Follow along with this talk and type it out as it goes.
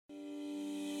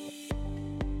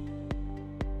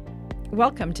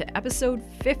Welcome to episode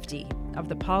 50 of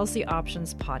the Policy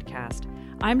Options podcast.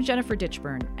 I'm Jennifer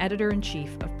Ditchburn,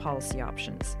 Editor-in-Chief of Policy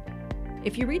Options.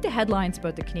 If you read the headlines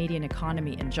about the Canadian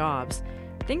economy and jobs,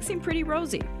 things seem pretty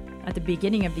rosy. At the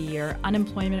beginning of the year,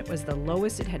 unemployment was the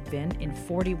lowest it had been in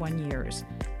 41 years.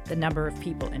 The number of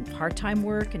people in part-time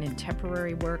work and in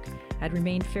temporary work had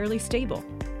remained fairly stable.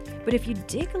 But if you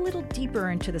dig a little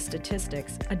deeper into the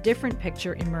statistics, a different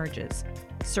picture emerges.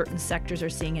 Certain sectors are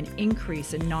seeing an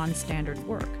increase in non-standard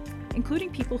work, including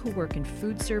people who work in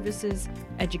food services,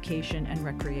 education, and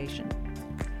recreation.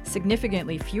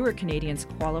 Significantly fewer Canadians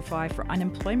qualify for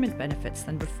unemployment benefits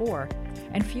than before,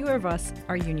 and fewer of us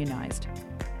are unionized.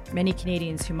 Many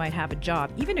Canadians who might have a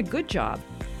job, even a good job,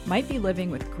 might be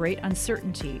living with great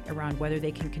uncertainty around whether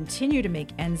they can continue to make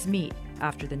ends meet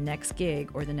after the next gig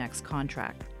or the next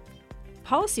contract.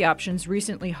 Policy Options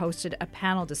recently hosted a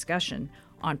panel discussion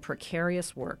on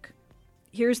precarious work.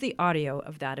 Here's the audio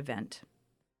of that event.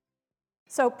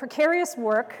 So precarious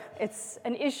work, it's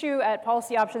an issue at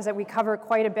Policy Options that we cover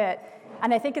quite a bit,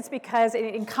 and I think it's because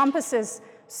it encompasses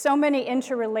so many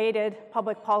interrelated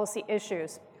public policy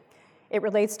issues. It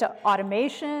relates to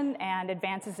automation and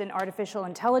advances in artificial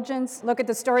intelligence. Look at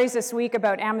the stories this week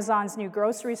about Amazon's new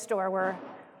grocery store, where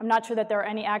I'm not sure that there are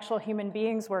any actual human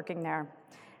beings working there.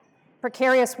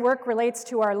 Precarious work relates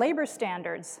to our labor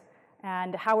standards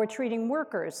and how we're treating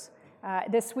workers.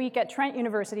 This week at Trent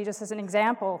University, just as an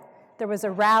example, there was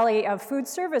a rally of food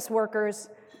service workers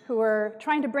who were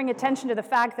trying to bring attention to the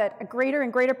fact that a greater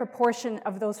and greater proportion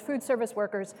of those food service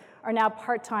workers are now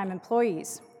part-time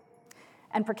employees.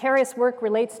 And precarious work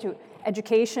relates to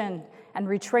education and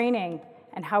retraining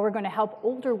and how we're going to help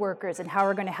older workers and how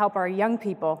we're going to help our young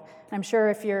people. And I'm sure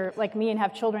if you're like me and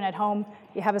have children at home,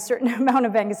 you have a certain amount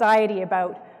of anxiety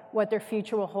about what their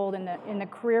future will hold in the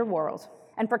career world.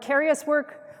 And precarious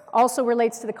work also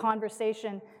relates to the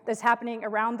conversation that's happening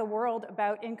around the world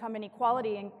about income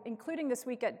inequality, including this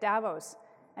week at Davos,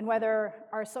 and whether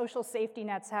our social safety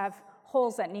nets have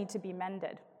holes that need to be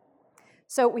mended.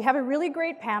 So we have a really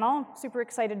great panel, super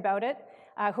excited about it,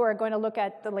 who are going to look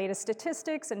at the latest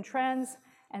statistics and trends,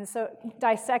 and so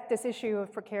dissect this issue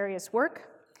of precarious work.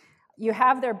 You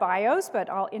have their bios, but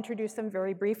I'll introduce them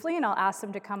very briefly, and I'll ask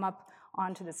them to come up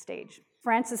onto the stage.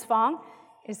 Frances Fong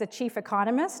is the Chief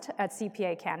Economist at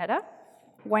CPA Canada.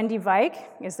 Wendy Vike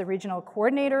is the Regional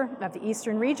Coordinator of the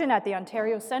Eastern Region at the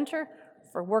Ontario Centre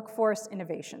for Workforce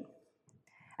Innovation.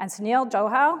 And Sunil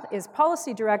Johal is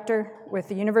Policy Director with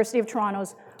the University of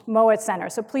Toronto's Mowat Centre.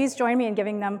 So please join me in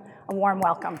giving them a warm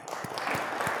welcome.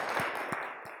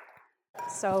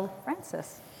 So,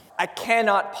 Frances. I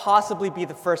cannot possibly be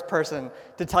the first person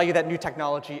to tell you that new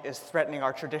technology is threatening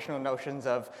our traditional notions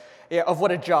of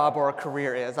what a job or a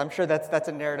career is. I'm sure that's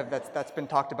a narrative that's been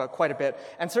talked about quite a bit,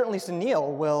 and certainly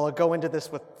Sunil will go into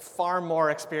this with far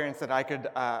more experience than I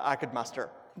could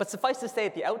muster. But suffice to say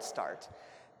at the outstart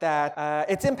that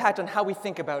its impact on how we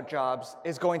think about jobs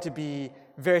is going to be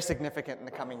very significant in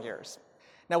the coming years.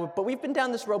 Now, but we've been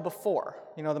down this road before.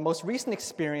 You know, the most recent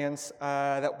experience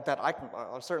that I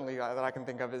can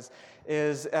think of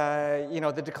is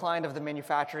the decline of the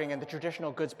manufacturing and the traditional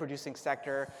goods producing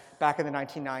sector back in the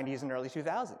 1990s and early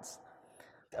 2000s.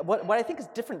 What I think is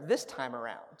different this time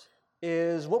around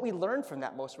is what we learned from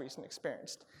that most recent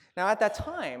experience. Now, at that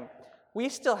time, we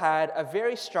still had a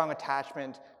very strong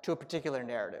attachment to a particular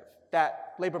narrative,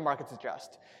 that labor markets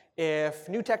adjust. If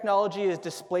new technology is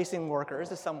displacing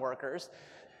workers, some workers,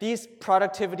 these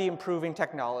productivity-improving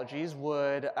technologies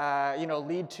would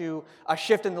lead to a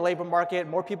shift in the labor market.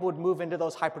 More people would move into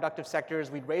those high-productive sectors.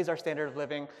 We'd raise our standard of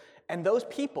living. And those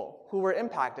people who were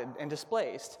impacted and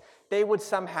displaced, they would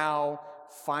somehow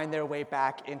find their way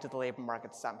back into the labor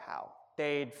market somehow.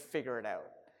 They'd figure it out.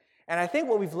 And I think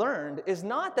what we've learned is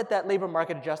not that labor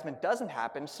market adjustment doesn't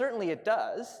happen. Certainly it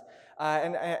does.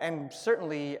 And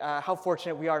certainly how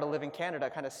fortunate we are to live in Canada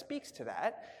kind of speaks to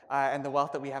that, and the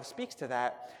wealth that we have speaks to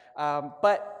that.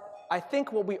 But I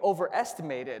think what we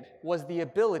overestimated was the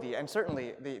ability, and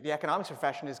certainly the economics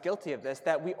profession is guilty of this,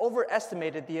 that we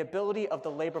overestimated the ability of the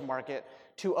labor market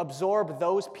to absorb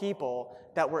those people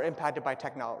that were impacted by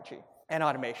technology and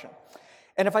automation.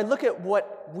 And if I look at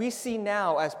what we see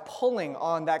now as pulling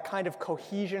on that kind of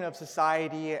cohesion of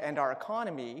society and our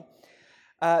economy,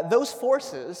 those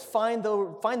forces find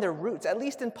their roots, at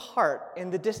least in part, in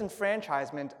the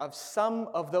disenfranchisement of some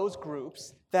of those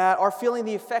groups that are feeling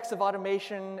the effects of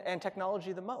automation and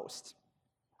technology the most.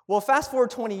 Well, fast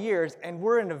forward 20 years, and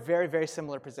we're in a very, very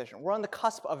similar position. We're on the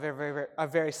cusp of a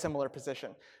very similar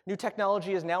position. New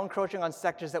technology is now encroaching on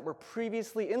sectors that were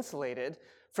previously insulated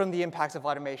from the impacts of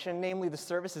automation, namely the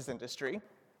services industry.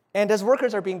 And as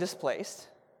workers are being displaced,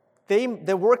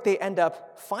 the work they end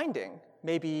up finding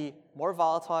may be more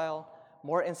volatile,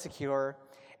 more insecure,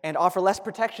 and offer less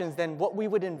protections than what we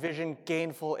would envision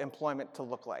gainful employment to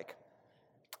look like.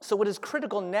 So it is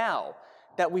critical now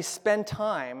that we spend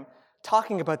time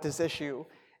talking about this issue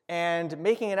and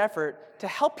making an effort to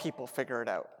help people figure it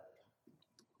out.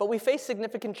 But we face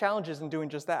significant challenges in doing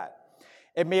just that.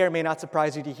 It may or may not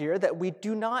surprise you to hear that we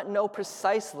do not know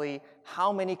precisely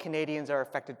how many Canadians are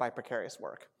affected by precarious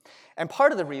work. And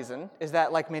part of the reason is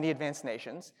that, like many advanced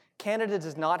nations, Canada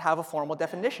does not have a formal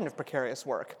definition of precarious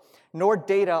work, nor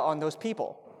data on those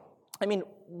people. I mean,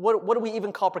 what do we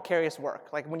even call precarious work?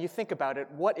 Like, when you think about it,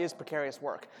 what is precarious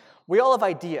work? We all have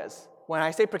ideas. When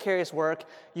I say precarious work,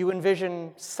 you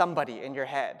envision somebody in your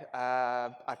head,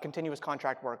 a continuous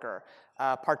contract worker,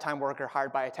 a part-time worker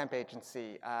hired by a temp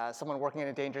agency, someone working in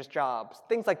a dangerous job,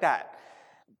 things like that.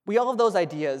 We all have those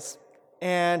ideas,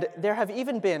 and there have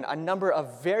even been a number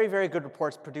of very, very good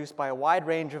reports produced by a wide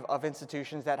range of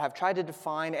institutions that have tried to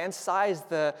define and size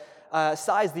the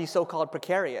so-called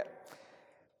precariat.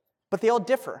 But they all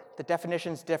differ. The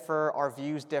definitions differ, our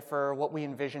views differ, what we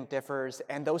envision differs,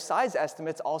 and those size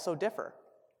estimates also differ.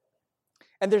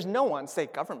 And there's no one, say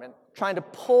government, trying to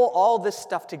pull all this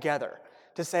stuff together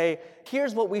to say,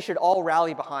 here's what we should all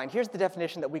rally behind, here's the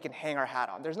definition that we can hang our hat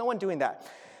on. There's no one doing that.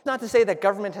 Not to say that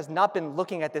government has not been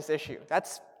looking at this issue.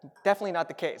 That's definitely not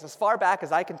the case. As far back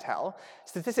as I can tell,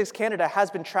 Statistics Canada has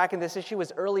been tracking this issue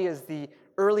as early as the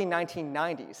early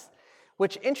 1990s,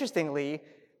 which interestingly,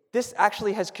 this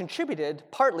actually has contributed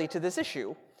partly to this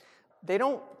issue. They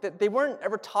weren't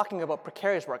ever talking about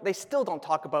precarious work. They still don't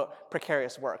talk about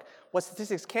precarious work. What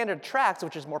Statistics Canada tracks,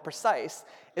 which is more precise,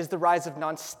 is the rise of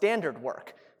non-standard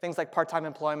work. Things like part-time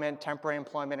employment, temporary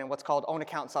employment, and what's called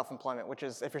own-account self-employment, which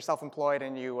is if you're self-employed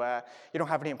and you don't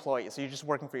have any employees, so you're just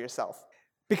working for yourself.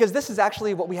 Because this is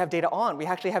actually what we have data on. We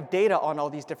actually have data on all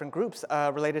these different groups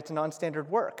related to non-standard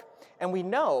work. And we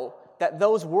know that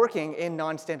those working in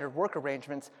non-standard work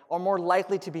arrangements are more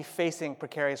likely to be facing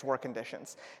precarious work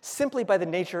conditions, simply by the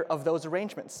nature of those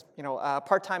arrangements.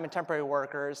 Part-time and temporary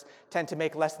workers tend to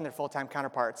make less than their full-time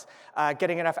counterparts.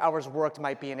 Getting enough hours worked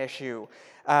might be an issue.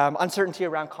 Uncertainty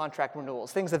around contract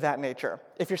renewals, things of that nature.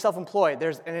 If you're self-employed,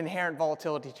 there's an inherent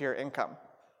volatility to your income.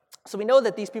 So we know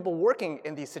that these people working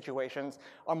in these situations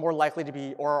are more likely to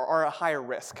be, or are at higher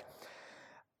risk.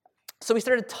 So we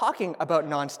started talking about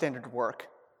non-standard work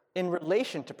in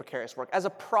relation to precarious work, as a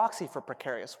proxy for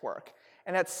precarious work.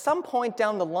 And at some point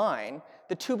down the line,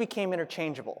 the two became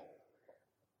interchangeable.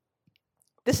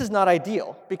 This is not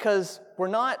ideal, because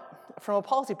from a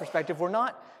policy perspective, we're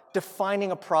not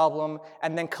defining a problem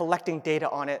and then collecting data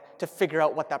on it to figure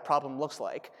out what that problem looks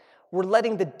like. We're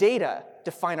letting the data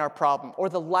define our problem, or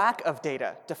the lack of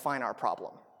data define our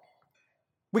problem.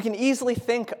 We can easily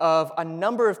think of a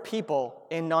number of people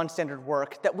in non-standard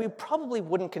work that we probably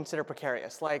wouldn't consider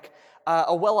precarious, like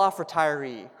a well-off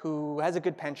retiree who has a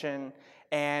good pension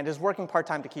and is working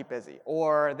part-time to keep busy,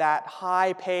 or that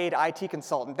high-paid IT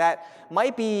consultant that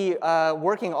might be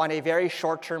working on a very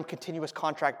short-term continuous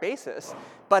contract basis,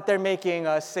 but they're making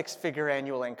a six-figure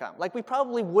annual income. Like, we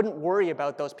probably wouldn't worry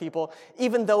about those people,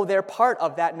 even though they're part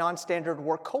of that non-standard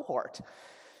work cohort.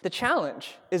 The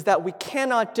challenge is that we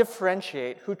cannot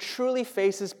differentiate who truly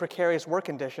faces precarious work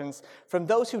conditions from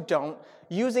those who don't,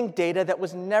 using data that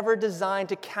was never designed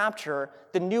to capture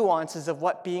the nuances of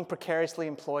what being precariously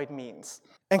employed means.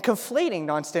 And conflating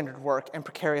non-standard work and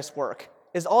precarious work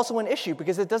is also an issue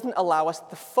because it doesn't allow us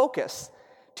the focus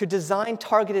to design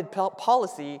targeted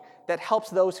policy that helps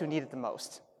those who need it the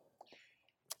most.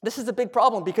 This is a big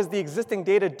problem because the existing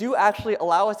data do actually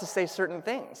allow us to say certain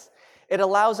things. It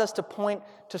allows us to point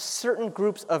to certain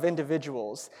groups of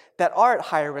individuals that are at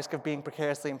higher risk of being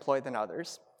precariously employed than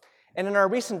others. And in our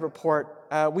recent report,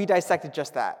 we dissected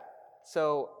just that.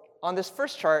 So on this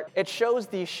first chart, it shows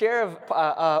the share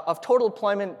of total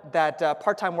employment that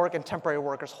part-time work and temporary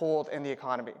workers hold in the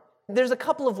economy. There's a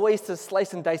couple of ways to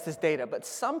slice and dice this data, but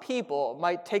some people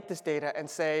might take this data and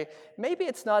say, maybe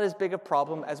it's not as big a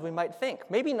problem as we might think.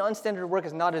 Maybe non-standard work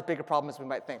is not as big a problem as we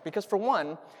might think. Because for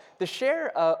one, the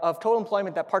share of total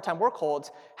employment that part-time work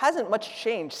holds hasn't much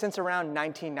changed since around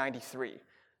 1993.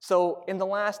 So in the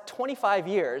last 25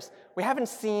 years, we haven't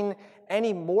seen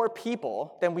any more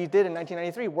people than we did in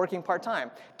 1993 working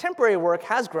part-time. Temporary work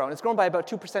has grown. It's grown by about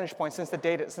 2 percentage points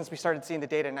since we started seeing the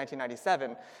data in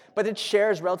 1997. But its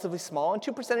share is relatively small, and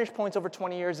 2 percentage points over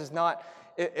 20 years is not.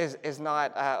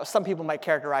 Some people might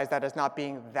characterize that as not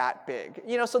being that big.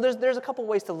 So there's a couple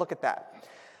ways to look at that.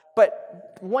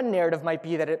 But one narrative might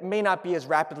be that it may not be as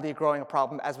rapidly growing a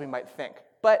problem as we might think.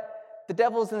 But the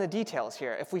devil's in the details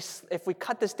here. If we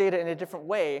cut this data in a different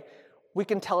way, we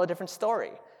can tell a different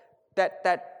story.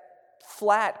 that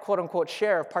flat, quote-unquote,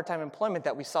 share of part-time employment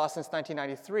that we saw since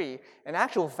 1993, in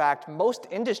actual fact, most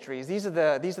industries, this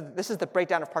is the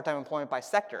breakdown of part-time employment by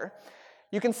sector,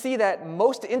 you can see that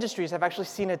most industries have actually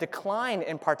seen a decline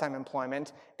in part-time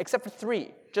employment, except for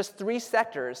three. Just three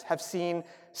sectors have seen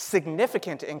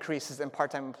significant increases in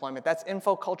part-time employment. That's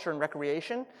info, culture, and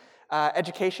recreation,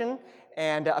 education,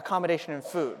 and accommodation and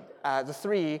food. The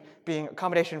three being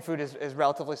accommodation and food is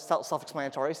relatively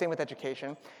self-explanatory, same with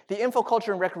education. The info,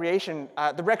 culture, and recreation,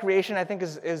 the recreation I think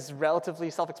is relatively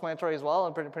self-explanatory as well,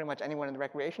 and pretty much anyone in the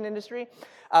recreation industry.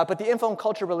 But the info and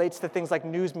culture relates to things like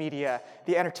news media,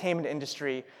 the entertainment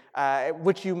industry,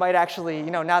 which you might actually,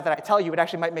 now that I tell you, it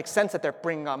actually might make sense that they're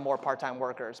bringing on more part-time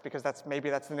workers, because maybe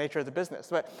that's the nature of the business.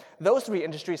 But those three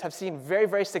industries have seen very,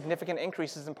 very significant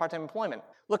increases in part-time employment.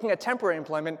 Looking at temporary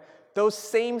employment, those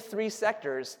same three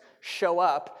sectors show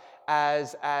up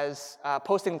as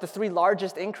posting the three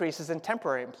largest increases in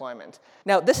temporary employment.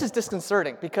 Now, this is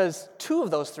disconcerting because two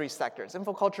of those three sectors,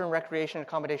 info, culture, and recreation,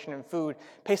 accommodation, and food,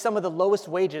 pay some of the lowest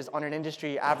wages on an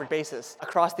industry average basis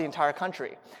across the entire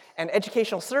country. And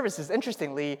educational services,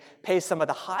 interestingly, pays some of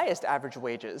the highest average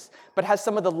wages, but has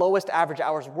some of the lowest average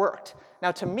hours worked.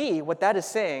 Now, to me, what that is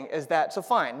saying is that, so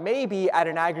fine, maybe at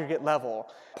an aggregate level,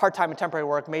 part-time and temporary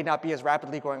work may not be as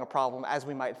rapidly growing a problem as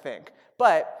we might think.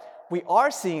 But we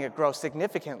are seeing it grow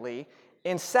significantly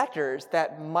in sectors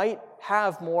that might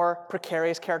have more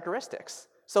precarious characteristics.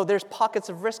 So there's pockets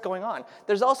of risk going on.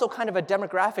 There's also kind of a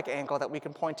demographic angle that we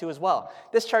can point to as well.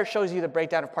 This chart shows you the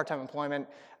breakdown of part-time employment.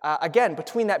 Again,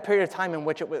 between that period of time in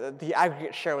which the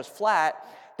aggregate share was flat,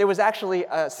 there was actually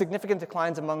significant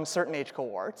declines among certain age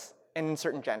cohorts and in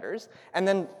certain genders, and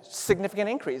then significant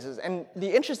increases. And the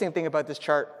interesting thing about this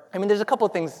chart, there's a couple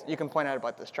of things you can point out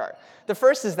about this chart. The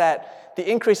first is that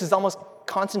the increase is almost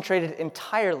concentrated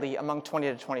entirely among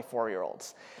 20 to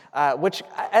 24-year-olds, which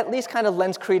at least kind of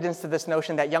lends credence to this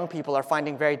notion that young people are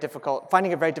finding it very difficult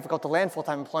to land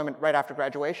full-time employment right after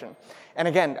graduation. And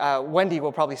again, Wendy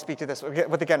will probably speak to this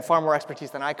with, again, far more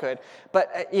expertise than I could.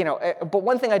 But, but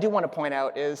one thing I do want to point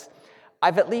out is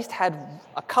I've at least had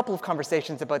a couple of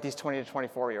conversations about these 20 to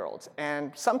 24-year-olds.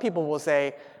 And some people will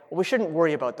say, well, we shouldn't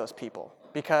worry about those people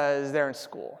because they're in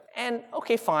school. And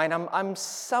okay, fine, I'm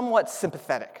somewhat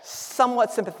sympathetic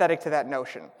to that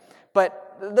notion.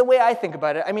 But the way I think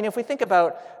about it, if we think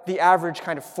about the average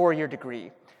kind of 4-year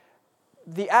degree,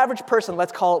 the average person,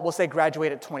 we'll say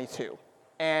graduate at 22.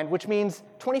 And which means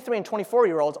 23 and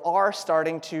 24-year-olds are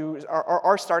starting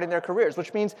their careers,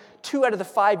 which means 2 out of the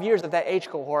 5 years of that age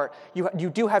cohort, you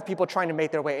do have people trying to make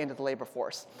their way into the labor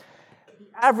force.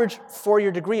 The average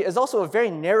 4-year degree is also a very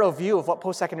narrow view of what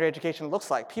post-secondary education looks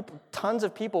like. Tons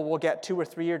of people will get 2 or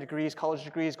 3-year degrees, college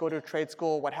degrees, go to a trade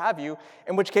school, what have you,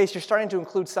 in which case you're starting to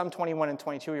include some 21 and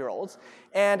 22-year-olds.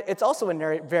 And it's also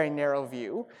a very narrow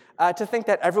view to think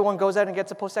that everyone goes out and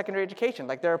gets a post-secondary education.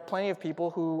 Like, there are plenty of people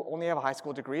who only have a high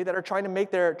school degree that are trying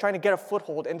to get a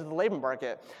foothold into the labor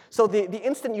market. So the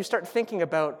instant you start thinking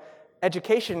about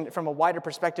education from a wider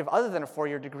perspective other than a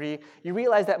 4-year degree, you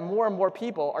realize that more and more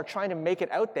people are trying to make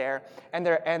it out there, and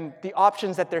the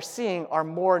options that they're seeing are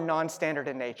more non-standard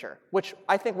in nature, which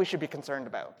I think we should be concerned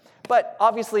about. But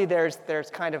obviously there's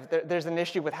an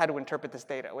issue with how to interpret this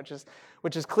data, which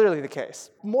is clearly the case.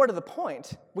 More to the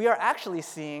point, we are actually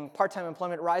seeing part-time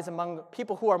employment rise among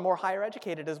people who are more higher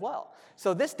educated as well.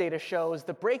 So this data shows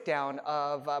the breakdown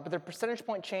of the percentage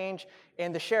point change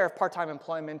in the share of part-time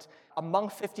employment among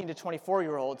 15 to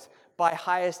 24-year-olds by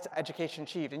highest education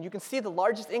achieved. And you can see the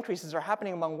largest increases are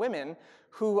happening among women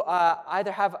who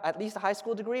either have at least a high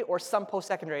school degree or some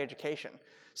post-secondary education.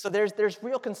 So there's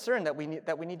real concern that we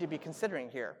need to be considering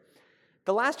here.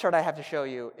 The last chart I have to show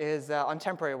you is on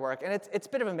temporary work, and it's a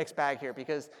bit of a mixed bag here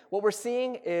because what we're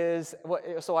seeing is,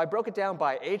 so I broke it down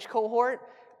by age cohort,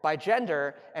 by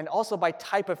gender, and also by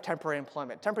type of temporary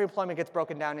employment. Temporary employment gets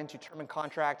broken down into term and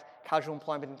contract, casual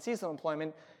employment, and seasonal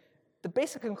employment. The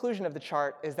basic conclusion of the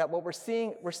chart is that what we're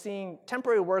seeing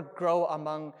temporary work grow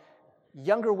among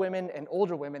younger women and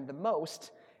older women the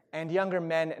most, and younger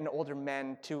men and older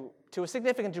men to a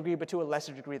significant degree, but to a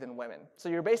lesser degree than women. So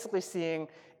you're basically seeing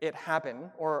it happen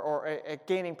or it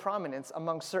gaining prominence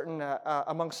among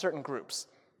certain groups.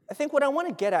 I think what I want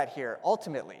to get at here,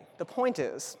 ultimately, the point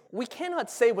is, we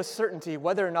cannot say with certainty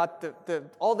whether or not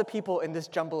all the people in this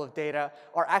jumble of data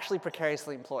are actually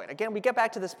precariously employed. Again, we get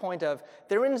back to this point of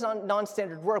there is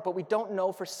non-standard work, but we don't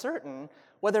know for certain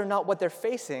whether or not what they're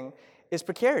facing is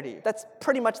precarity. That's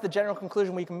pretty much the general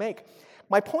conclusion we can make.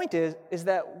 My point is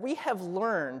that we have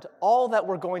learned all that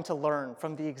we're going to learn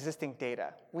from the existing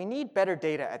data. We need better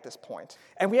data at this point.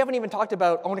 And we haven't even talked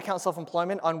about own account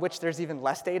self-employment, on which there's even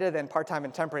less data than part-time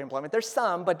and temporary employment. There's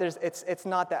some, but it's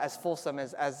not that as fulsome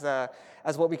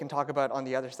as what we can talk about on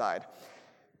the other side.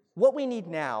 What we need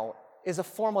now is a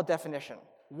formal definition,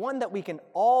 one that we can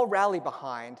all rally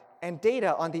behind, and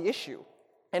data on the issue.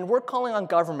 And we're calling on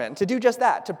government to do just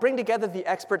that, to bring together the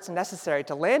experts necessary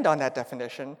to land on that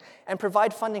definition and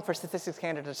provide funding for Statistics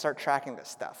Canada to start tracking this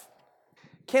stuff.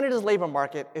 Canada's labor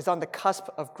market is on the cusp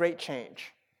of great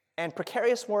change, and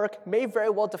precarious work may very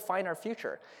well define our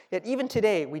future. Yet even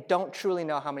today, we don't truly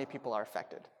know how many people are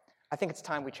affected. I think it's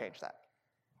time we change that.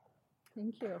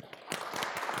 Thank you.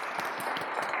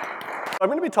 I'm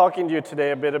going to be talking to you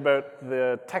today a bit about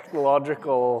the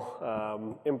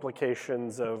technological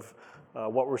implications of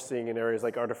what we're seeing in areas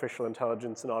like artificial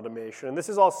intelligence and automation. And this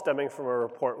is all stemming from a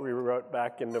report we wrote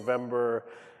back in November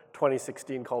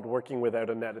 2016 called Working Without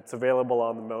a Net. It's available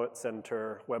on the Mowat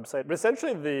Center website. But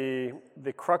essentially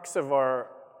the crux of our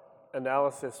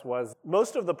analysis was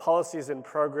most of the policies and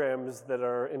programs that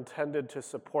are intended to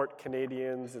support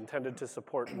Canadians, intended to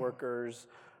support workers,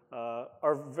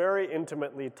 are very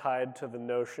intimately tied to the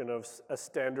notion of a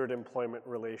standard employment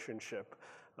relationship.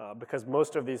 Because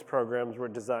most of these programs were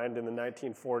designed in the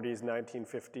 1940s,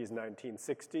 1950s,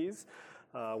 1960s,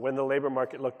 when the labor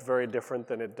market looked very different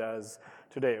than it does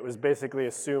today. It was basically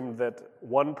assumed that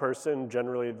one person,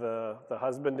 generally the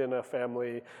husband in a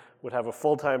family, would have a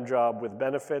full-time job with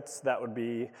benefits. That would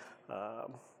be,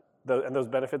 and those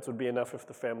benefits would be enough if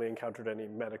the family encountered any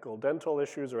medical, dental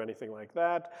issues or anything like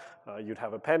that. You'd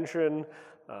have a pension.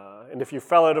 And if you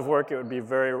fell out of work, it would be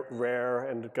very rare,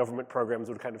 and government programs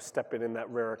would kind of step in that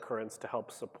rare occurrence to help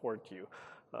support you.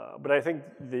 But I think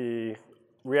the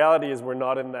reality is we're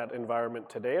not in that environment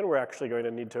today, and we're actually going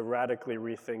to need to radically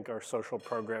rethink our social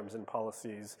programs and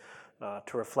policies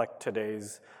to reflect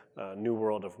today's new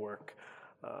world of work.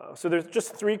 So there's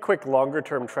just three quick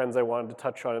longer-term trends I wanted to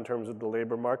touch on in terms of the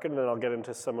labor market, and then I'll get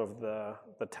into some of the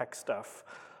tech stuff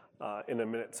in a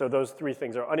minute. So those three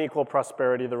things are unequal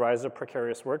prosperity, the rise of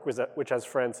precarious work, which as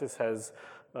Francis has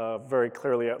very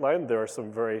clearly outlined, there are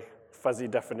some very fuzzy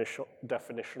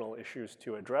definitional issues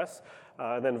to address,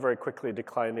 and then very quickly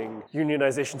declining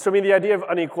unionization. So I mean, the idea of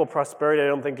unequal prosperity I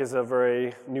don't think is a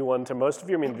very new one to most of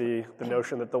you. I mean, the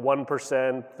notion that the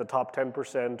 1%, the top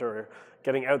 10% are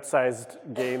getting outsized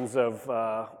gains of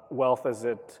wealth as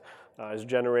it is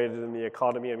generated in the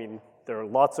economy. I mean, there are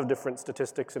lots of different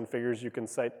statistics and figures you can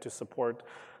cite to support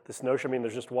this notion. I mean,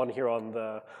 there's just one here on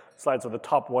the slide. So the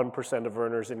top 1% of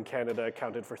earners in Canada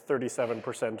accounted for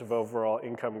 37% of overall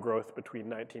income growth between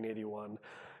 1981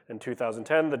 and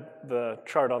 2010. The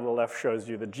chart on the left shows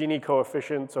you the Gini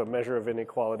coefficient, so a measure of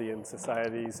inequality in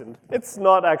societies. And it's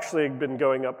not actually been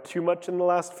going up too much in the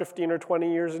last 15 or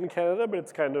 20 years in Canada, but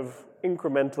it's kind of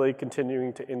incrementally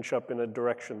continuing to inch up in a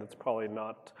direction that's probably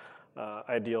not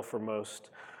ideal for most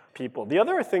people. The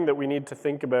other thing that we need to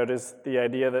think about is the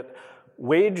idea that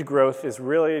wage growth is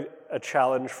really a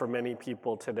challenge for many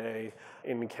people today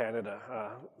in Canada.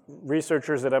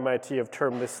 Researchers at MIT have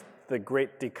termed this the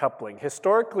great decoupling.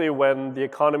 Historically, when the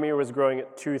economy was growing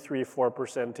at 2%, 3%,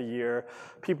 4% a year,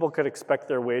 people could expect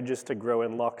their wages to grow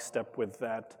in lockstep with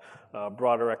that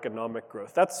broader economic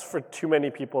growth. That's for too many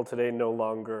people today no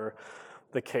longer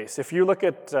the case. If you look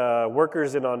at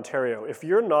workers in Ontario, if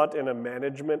you're not in a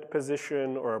management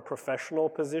position or a professional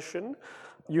position,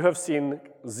 you have seen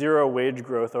zero wage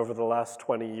growth over the last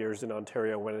 20 years in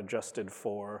Ontario when adjusted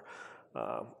for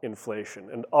inflation.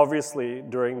 And obviously,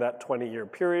 during that 20-year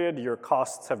period, your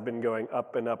costs have been going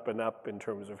up and up and up in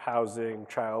terms of housing,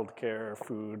 childcare,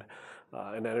 food,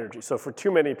 and energy. So for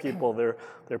too many people,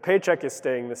 their paycheck is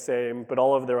staying the same, but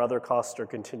all of their other costs are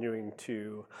continuing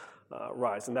to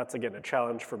rise. And that's, again, a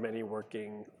challenge for many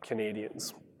working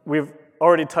Canadians. We've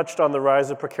already touched on the rise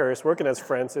of precarious work, and as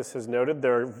Francis has noted,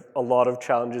 there are a lot of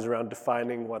challenges around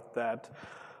defining what that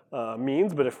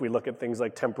means. But if we look at things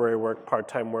like temporary work,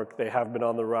 part-time work, they have been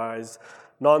on the rise.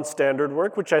 Non-standard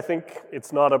work, which I think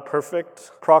it's not a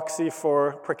perfect proxy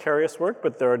for precarious work,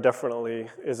 but there definitely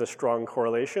is a strong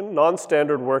correlation.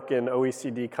 Non-standard work in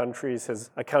OECD countries has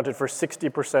accounted for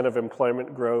 60% of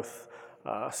employment growth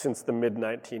since the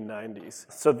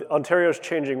mid-1990s. So Ontario's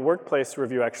Changing Workplace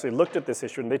Review actually looked at this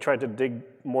issue, and they tried to dig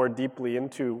more deeply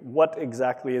into what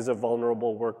exactly is a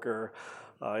vulnerable worker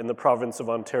in the province of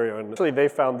Ontario. And actually they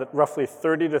found that roughly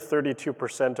 30 to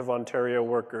 32% of Ontario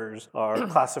workers are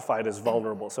classified as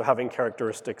vulnerable, so having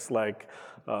characteristics like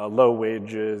low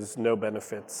wages, no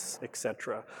benefits,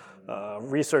 etc.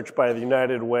 Research by the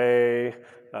United Way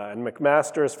and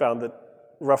McMaster has found that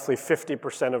roughly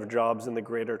 50% of jobs in the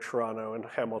Greater Toronto and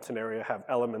Hamilton area have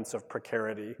elements of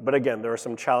precarity. But again, there are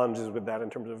some challenges with that in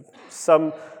terms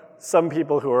of some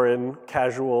people who are in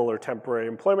casual or temporary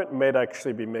employment might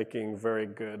actually be making very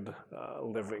good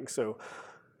living. So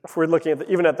if we're looking at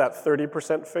even at that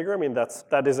 30% figure, I mean,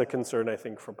 that is a concern, I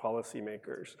think, for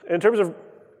policymakers. In terms of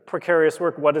precarious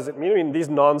work, what does it mean? I mean, these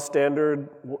non-standard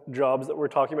jobs that we're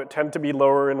talking about tend to be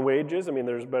lower in wages. I mean,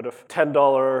 there's about a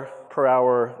 $10 per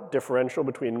hour differential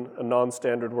between a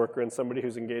non-standard worker and somebody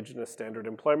who's engaged in a standard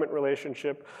employment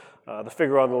relationship. The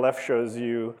figure on the left shows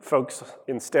you folks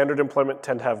in standard employment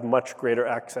tend to have much greater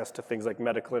access to things like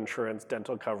medical insurance,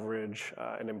 dental coverage,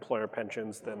 and employer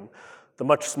pensions than the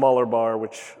much smaller bar,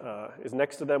 which is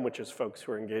next to them, which is folks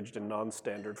who are engaged in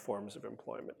non-standard forms of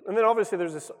employment. And then obviously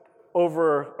there's this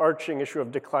overarching issue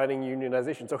of declining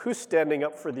unionization. So who's standing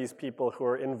up for these people who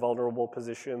are in vulnerable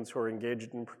positions, who are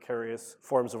engaged in precarious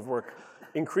forms of work?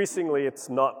 Increasingly, it's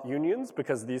not unions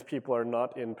because these people are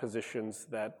not in positions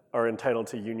that are entitled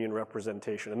to union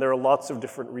representation. And there are lots of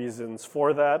different reasons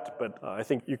for that, but I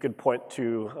think you could point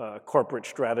to corporate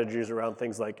strategies around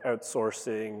things like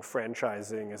outsourcing,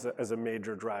 franchising as a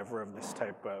major driver of this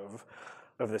type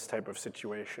of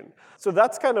situation. So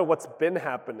that's kind of what's been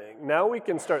happening. Now we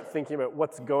can start thinking about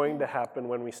what's going to happen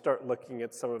when we start looking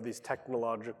at some of these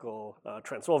technological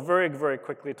trends. So I'll very, very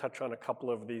quickly touch on a couple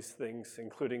of these things,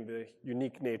 including the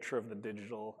unique nature of the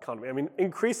digital economy. I mean,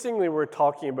 increasingly we're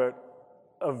talking about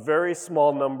a very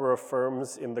small number of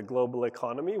firms in the global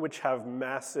economy which have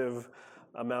massive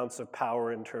amounts of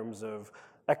power in terms of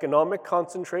economic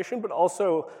concentration, but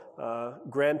also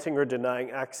granting or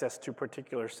denying access to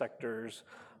particular sectors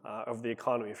of the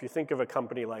economy. If you think of a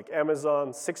company like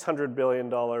Amazon, $600 billion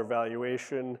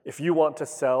valuation, if you want to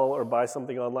sell or buy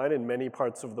something online in many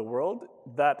parts of the world,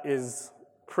 that is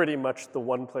pretty much the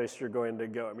one place you're going to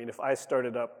go. I mean, if I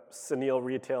started up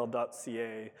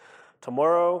sunilretail.ca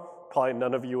tomorrow, probably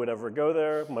none of you would ever go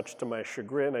there, much to my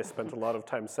chagrin. I spent a lot of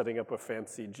time setting up a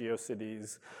fancy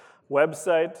GeoCities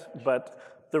website, but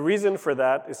the reason for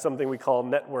that is something we call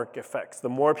network effects. The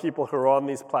more people who are on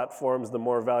these platforms, the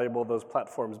more valuable those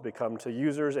platforms become to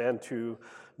users and to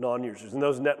non-users. And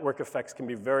those network effects can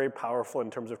be very powerful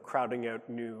in terms of crowding out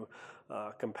new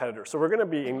competitors. So we're going to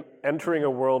be entering a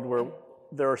world where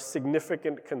there are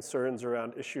significant concerns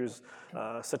around issues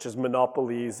such as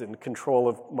monopolies and control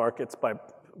of markets by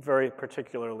very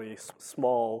particularly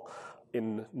small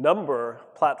in number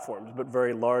platforms, but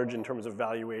very large in terms of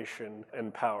valuation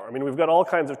and power. I mean, we've got all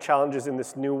kinds of challenges in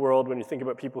this new world when you think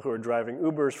about people who are driving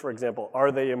Ubers, for example.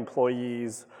 Are they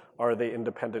employees? Are they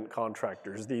independent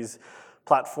contractors? These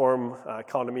platform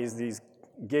economies, these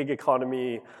gig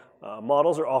economy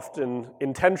models are often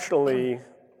intentionally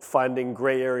finding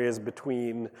gray areas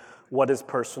between what is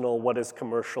personal, what is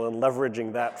commercial, and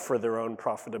leveraging that for their own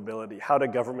profitability. How do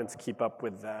governments keep up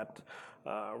with that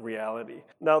reality?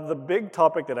 Now, the big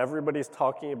topic that everybody's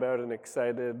talking about and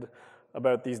excited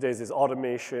about these days is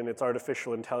automation, it's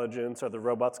artificial intelligence. Are the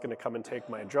robots going to come and take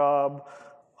my job?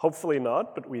 Hopefully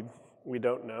not, but we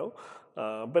don't know.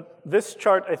 But this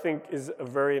chart, I think, is a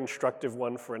very instructive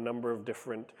one for a number of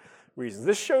different reasons.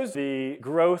 This shows the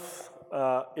growth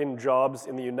in jobs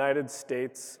in the United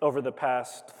States over the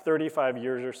past 35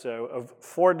 years or so of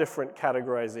 4 different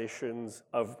categorizations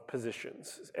of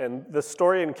positions. And the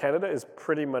story in Canada is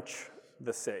pretty much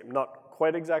the same. Not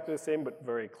quite exactly the same, but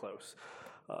very close.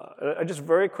 Just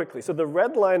very quickly, so the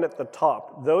red line at the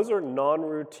top, those are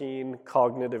non-routine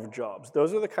cognitive jobs.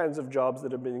 Those are the kinds of jobs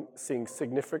that have been seeing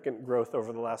significant growth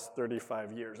over the last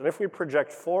 35 years. And if we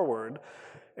project forward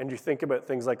and you think about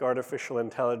things like artificial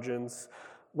intelligence,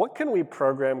 what can we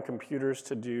program computers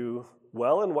to do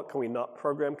well and what can we not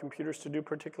program computers to do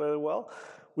particularly well?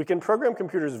 We can program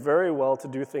computers very well to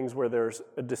do things where there's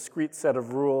a discrete set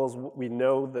of rules. We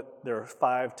know that there are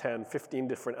 5, 10, 15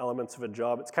 different elements of a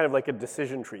job. It's kind of like a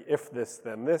decision tree. If this,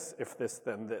 then this. If this,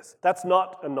 then this. That's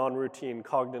not a non-routine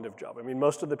cognitive job. I mean,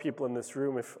 most of the people in this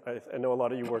room, I know a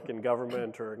lot of you work in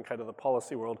government or in kind of the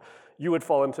policy world, you would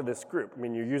fall into this group. I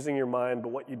mean, you're using your mind, but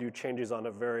what you do changes on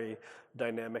a very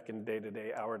dynamic and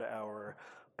day-to-day, hour-to-hour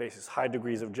basis, high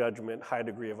degrees of judgment, high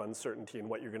degree of uncertainty in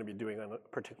what you're going to be doing on a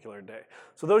particular day.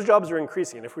 So those jobs are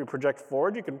increasing, and if we project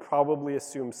forward, you can probably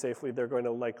assume safely they're going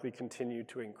to likely continue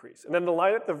to increase. And then the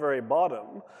line at the very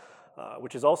bottom,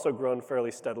 which has also grown fairly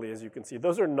steadily, as you can see,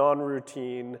 those are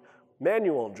non-routine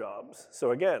manual jobs.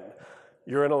 So again,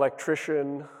 you're an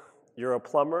electrician, you're a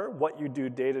plumber, what you do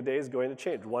day to day is going to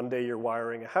change. One day you're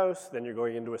wiring a house, then you're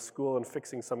going into a school and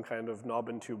fixing some kind of knob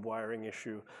and tube wiring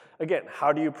issue. Again,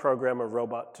 how do you program a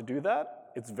robot to do that?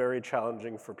 it's very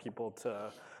challenging for people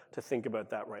to think about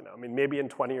that right now. I mean, maybe in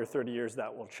 20 or 30 years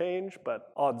that will change,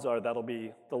 but odds are those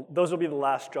will be the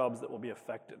last jobs that will be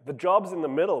affected. The jobs in the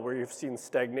middle where you've seen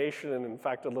stagnation and in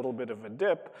fact a little bit of a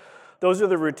dip, those are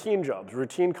the routine jobs,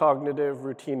 routine cognitive,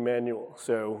 routine manual.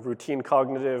 So routine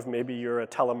cognitive, maybe you're a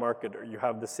telemarketer. You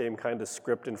have the same kind of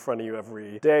script in front of you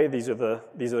every day. These are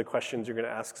the questions you're going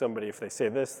to ask somebody. If they say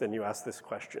this, then you ask this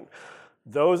question.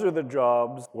 Those are the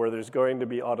jobs where there's going to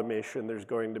be automation, there's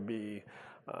going to be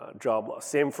job loss.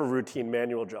 Same for routine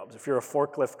manual jobs. If you're a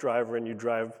forklift driver and you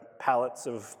drive pallets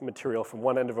of material from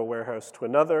one end of a warehouse to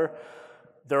another,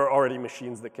 there are already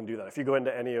machines that can do that. If you go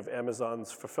into any of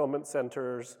Amazon's fulfillment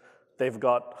centers, they've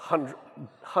got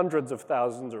hundreds of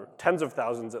thousands or tens of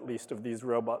thousands at least of these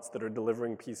robots that are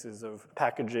delivering pieces of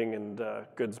packaging and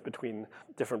goods between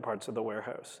different parts of the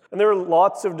warehouse. And there are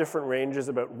lots of different ranges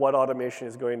about what automation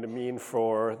is going to mean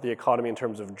for the economy in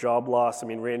terms of job loss. I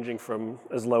mean, ranging from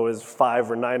as low as 5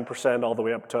 or 9% all the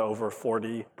way up to over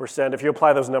 40%. If you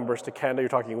apply those numbers to Canada, you're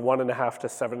talking 1.5 to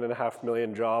 7.5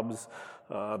 million jobs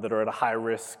that are at a high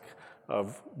risk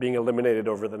of being eliminated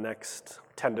over the next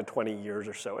 10 to 20 years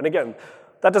or so. And again,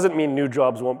 that doesn't mean new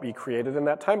jobs won't be created in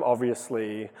that time.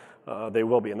 Obviously, they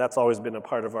will be, and that's always been a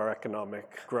part of our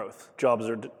economic growth. Jobs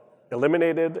are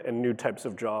eliminated and new types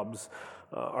of jobs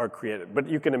are created. But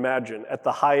you can imagine, at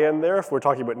the high end there, if we're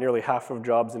talking about nearly half of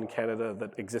jobs in Canada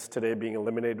that exist today being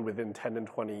eliminated within 10 and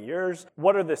 20 years,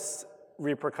 what are the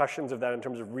repercussions of that in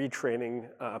terms of retraining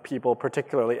people,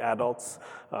 particularly adults,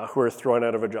 who are thrown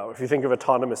out of a job? If you think of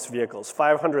autonomous vehicles,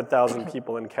 500,000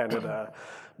 people in Canada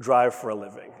drive for a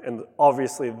living. And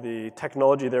obviously the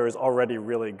technology there is already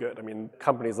really good. I mean,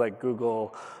 companies like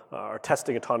Google are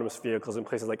testing autonomous vehicles in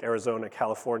places like Arizona,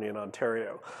 California, and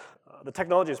Ontario. The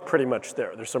technology is pretty much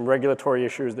there. There's some regulatory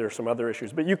issues, there's some other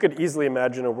issues, but you could easily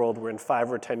imagine a world where in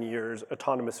 5 or 10 years,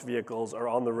 autonomous vehicles are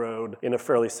on the road in a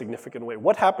fairly significant way.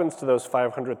 What happens to those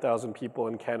 500,000 people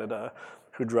in Canada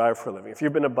who drive for a living? If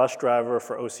you've been a bus driver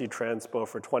for OC Transpo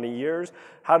for 20 years,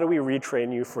 how do we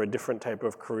retrain you for a different type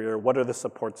of career? What are the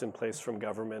supports in place from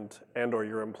government and or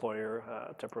your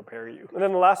employer to prepare you? And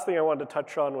then the last thing I wanted to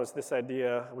touch on was this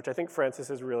idea, which I think Francis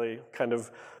has really kind of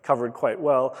covered quite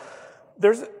well.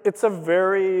 It's a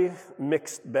very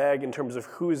mixed bag in terms of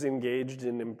who's engaged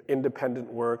in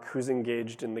independent work, who's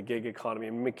engaged in the gig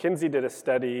economy. McKinsey did a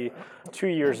study 2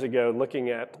 years ago looking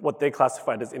at what they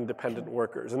classified as independent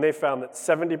workers. And they found that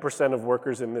 70% of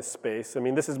workers in this space, I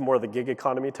mean, this is more the gig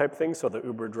economy type thing, so the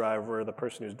Uber driver, the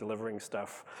person who's delivering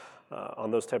stuff on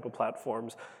those type of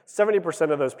platforms,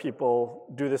 70% of those people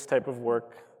do this type of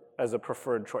work as a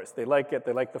preferred choice. They like it,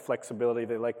 they like the flexibility,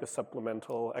 they like the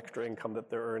supplemental extra income that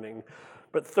they're earning.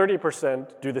 But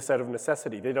 30% do this out of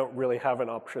necessity. They don't really have an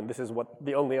option. This is what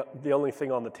the only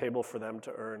thing on the table for them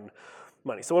to earn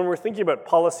money. So when we're thinking about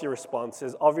policy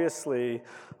responses, obviously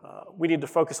we need to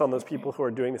focus on those people who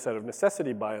are doing this out of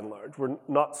necessity by and large. We're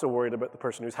not so worried about the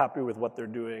person who's happy with what they're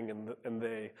doing and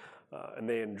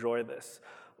they enjoy this.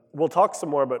 We'll talk some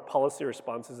more about policy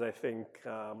responses, I think,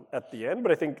 at the end,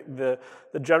 but I think the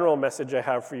general message I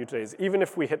have for you today is even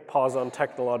if we hit pause on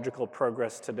technological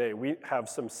progress today, we have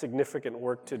some significant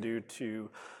work to do to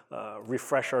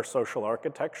refresh our social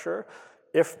architecture.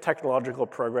 If technological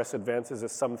progress advances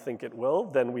as some think it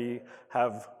will, then we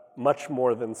have much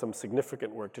more than some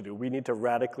significant work to do. We need to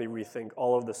radically rethink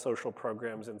all of the social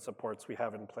programs and supports we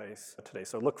have in place today.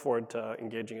 So look forward to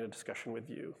engaging in a discussion with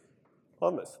you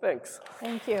on this. Thanks.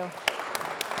 Thank you.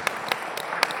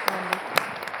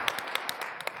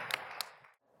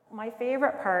 My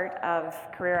favorite part of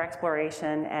career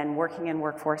exploration and working in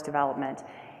workforce development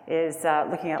is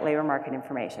looking at labor market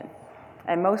information.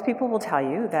 And most people will tell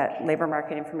you that labor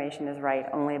market information is right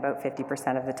only about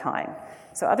 50% of the time.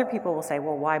 So other people will say,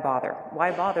 well, why bother?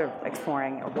 Why bother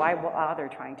exploring? Or why bother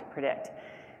trying to predict?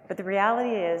 But the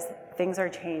reality is things are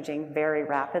changing very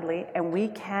rapidly, and we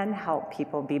can help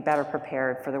people be better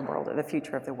prepared for the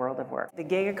future of the world of work. The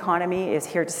gig economy is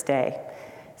here to stay.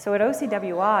 So at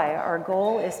OCWI, our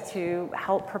goal is to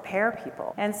help prepare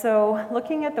people. And so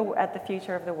looking at the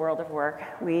future of the world of work,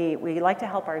 we like to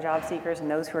help our job seekers and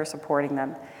those who are supporting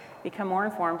them become more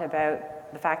informed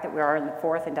about the fact that we are in the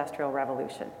 4th industrial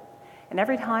revolution. And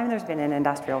every time there's been an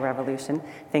industrial revolution,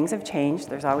 things have changed.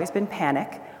 There's always been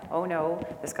panic. Oh no,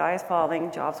 the sky is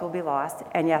falling, jobs will be lost.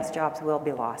 And yes, jobs will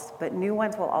be lost, but new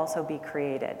ones will also be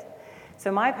created.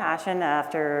 So my passion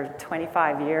after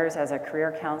 25 years as a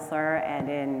career counselor and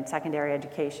in secondary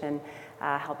education,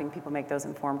 helping people make those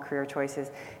informed career choices,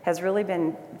 has really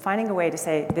been finding a way to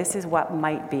say, this is what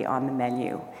might be on the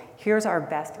menu. Here's our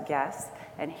best guess,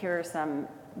 and here are some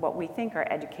what we think are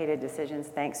educated decisions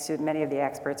thanks to many of the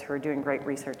experts who are doing great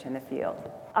research in the field.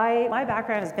 My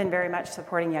background has been very much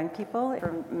supporting young people.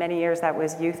 For many years that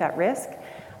was youth at risk,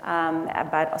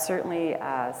 but certainly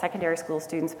secondary school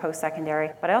students,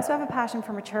 post-secondary. But I also have a passion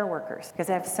for mature workers because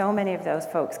I have so many of those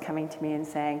folks coming to me and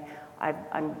saying,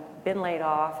 I've been laid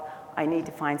off, I need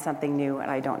to find something new and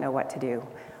I don't know what to do.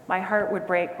 My heart would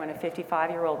break when a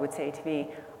 55-year-old would say to me,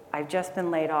 I've just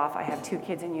been laid off, I have 2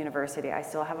 kids in university, I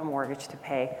still have a mortgage to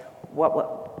pay,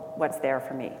 what's there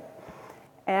for me?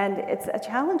 And it's a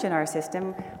challenge in our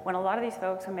system when a lot of these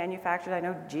folks who manufactured, I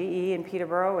know GE in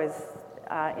Peterborough is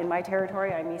in my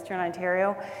territory, I'm Eastern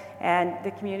Ontario, and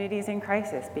the community is in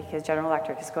crisis because General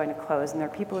Electric is going to close, and there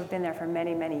are people who've been there for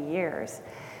many, many years.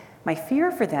 My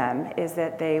fear for them is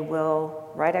that they will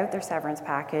write out their severance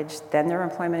package, then their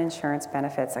employment insurance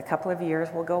benefits, a couple of years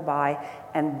will go by,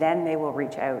 and then they will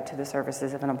reach out to the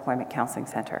services of an employment counseling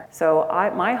center. So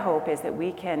my hope is that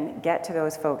we can get to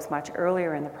those folks much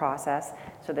earlier in the process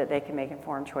so that they can make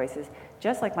informed choices,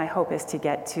 just like my hope is to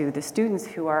get to the students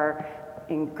who are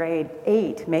in grade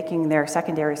 8 making their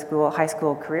secondary school, high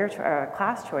school career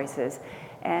class choices.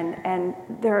 And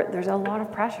there's a lot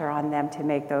of pressure on them to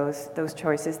make those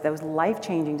choices, those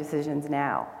life-changing decisions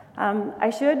now. I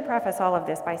should preface all of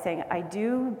this by saying I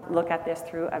do look at this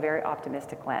through a very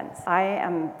optimistic lens. I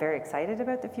am very excited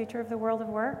about the future of the world of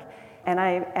work, and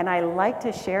I like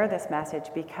to share this message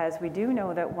because we do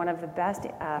know that one of the best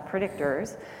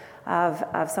predictors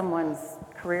of someone's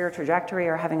career trajectory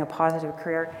or having a positive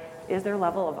career is their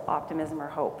level of optimism or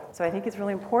hope. So I think it's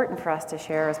really important for us to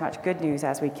share as much good news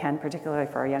as we can, particularly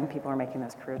for our young people who are making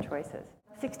those career choices.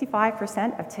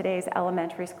 65% of today's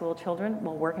elementary school children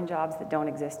will work in jobs that don't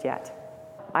exist yet.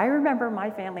 I remember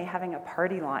my family having a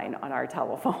party line on our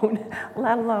telephone,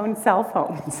 let alone cell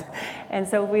phones. And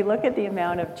so we look at the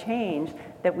amount of change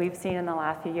that we've seen in the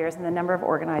last few years and the number of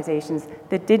organizations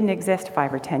that didn't exist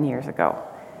 5 or 10 years ago.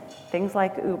 Things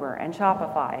like Uber and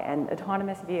Shopify and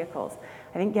autonomous vehicles.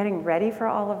 I think getting ready for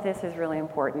all of this is really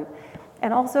important.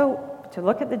 And also to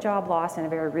look at the job loss in a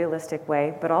very realistic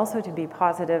way, but also to be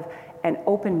positive and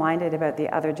open-minded about the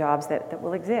other jobs that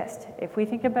will exist. If we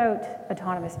think about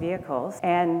autonomous vehicles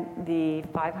and the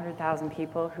 500,000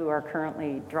 people who are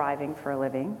currently driving for a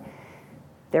living,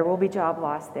 there will be job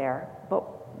loss there. But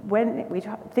when we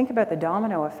think about the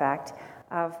domino effect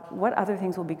of what other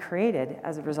things will be created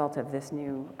as a result of this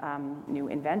new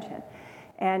invention.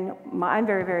 And I'm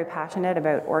very, very passionate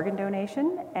about organ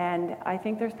donation, and I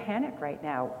think there's panic right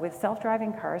now. With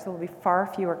self-driving cars, there will be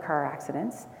far fewer car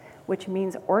accidents, which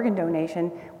means organ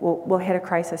donation will hit a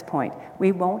crisis point.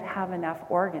 We won't have enough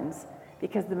organs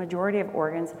because the majority of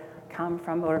organs come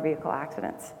from motor vehicle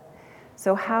accidents.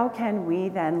 So how can we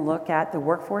then look at the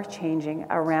workforce changing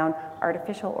around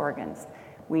artificial organs?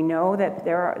 We know that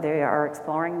they are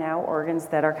exploring now organs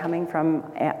that are coming from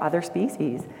other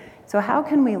species. So how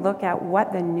can we look at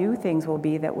what the new things will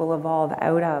be that will evolve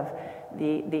out of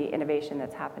the innovation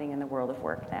that's happening in the world of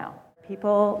work now?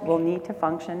 People will need to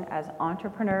function as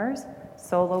entrepreneurs,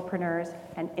 solopreneurs,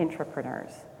 and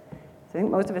intrapreneurs. So I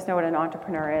think most of us know what an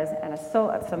entrepreneur is, and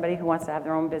somebody who wants to have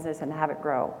their own business and have it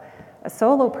grow. A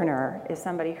solopreneur is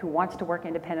somebody who wants to work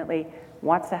independently,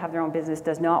 wants to have their own business,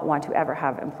 does not want to ever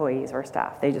have employees or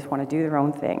staff. They just want to do their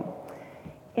own thing.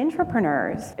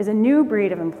 Intrapreneurs is a new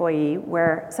breed of employee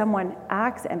where someone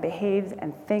acts and behaves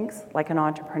and thinks like an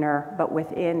entrepreneur, but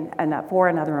for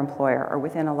another employer or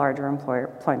within a larger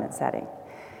employment setting.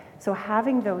 So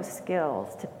having those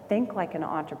skills to think like an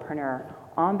entrepreneur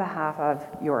on behalf of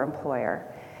your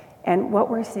employer. And what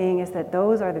we're seeing is that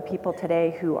those are the people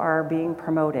today who are being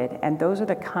promoted, and those are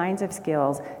the kinds of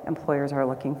skills employers are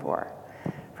looking for.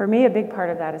 For me, a big part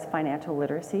of that is financial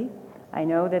literacy. I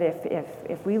know that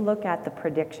if we look at the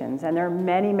predictions, and there are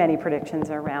many, many predictions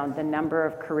around the number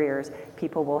of careers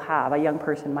people will have, a young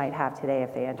person might have today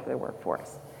if they enter the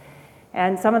workforce.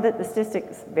 And some of the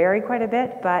statistics vary quite a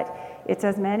bit, but it's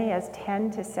as many as 10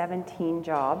 to 17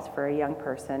 jobs for a young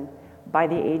person by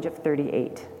the age of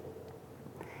 38.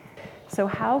 So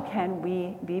how can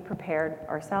we be prepared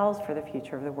ourselves for the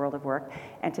future of the world of work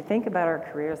and to think about our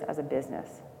careers as a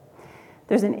business?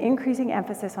 There's an increasing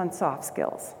emphasis on soft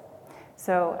skills.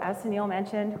 So as Sunil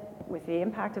mentioned, with the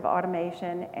impact of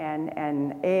automation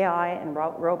and AI and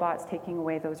robots taking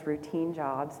away those routine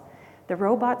jobs, the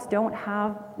robots don't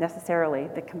have necessarily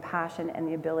the compassion and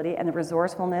the ability and the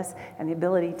resourcefulness and the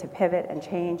ability to pivot and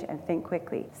change and think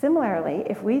quickly. Similarly,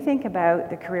 if we think about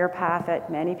the career path that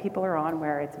many people are on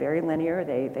where it's very linear,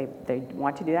 they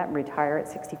want to do that and retire at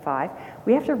 65,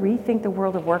 we have to rethink the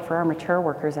world of work for our mature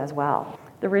workers as well.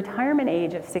 The retirement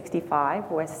age of 65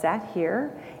 was set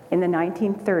here in the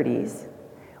 1930s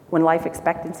when life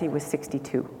expectancy was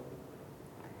 62.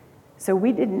 So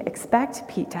we didn't expect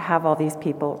Pete to have all these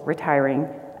people retiring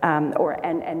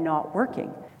and not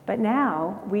working. But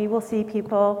now we will see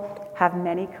people have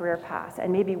many career paths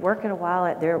and maybe work in a while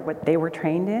at what they were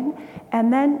trained in,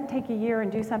 and then take a year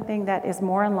and do something that is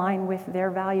more in line with their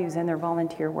values and their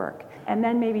volunteer work, and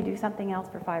then maybe do something else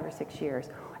for 5 or 6 years,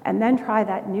 and then try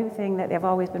that new thing that they've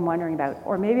always been wondering about.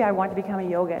 Or maybe I want to become a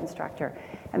yoga instructor.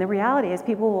 And the reality is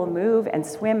people will move and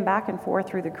swim back and forth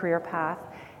through the career path.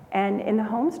 And in the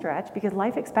home stretch, because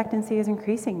life expectancy is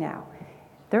increasing now,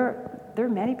 there are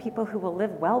many people who will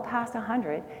live well past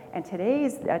 100, and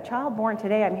a child born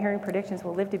today, I'm hearing predictions,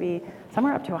 will live to be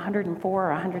somewhere up to 104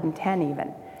 or 110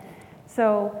 even.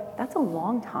 So that's a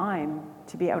long time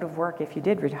to be out of work if you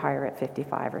did retire at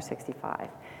 55 or 65.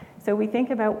 So we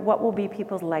think about what will be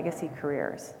people's legacy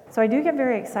careers. So I do get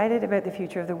very excited about the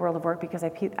future of the world of work because I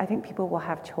think people will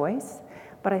have choice,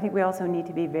 but I think we also need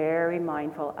to be very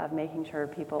mindful of making sure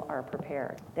people are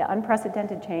prepared. The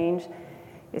unprecedented change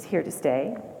is here to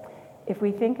stay. If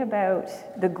we think about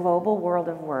the global world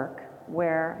of work,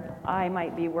 where I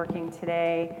might be working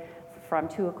today from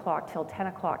 2 o'clock till 10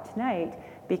 o'clock tonight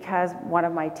because one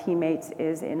of my teammates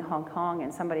is in Hong Kong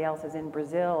and somebody else is in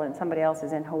Brazil and somebody else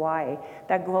is in Hawaii,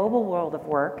 that global world of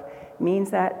work means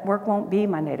that work won't be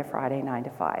Monday to Friday, 9 to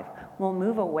 5. We'll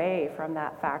move away from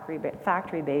that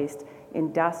factory-based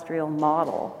industrial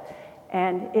model.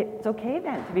 And it's okay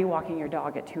then to be walking your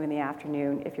dog at 2 in the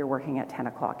afternoon if you're working at 10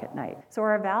 o'clock at night. So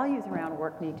our values around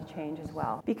work need to change as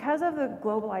well. Because of the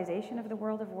globalization of the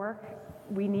world of work,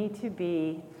 we need to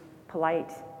be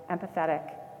polite,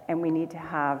 empathetic, and we need to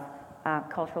have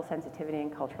cultural sensitivity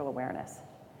and cultural awareness.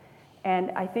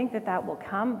 And I think that will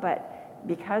come, but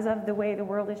because of the way the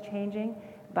world is changing,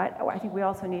 but I think we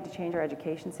also need to change our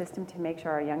education system to make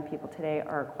sure our young people today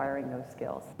are acquiring those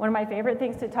skills. One of my favorite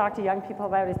things to talk to young people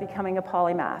about is becoming a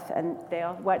polymath. And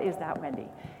what is that, Wendy?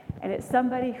 And it's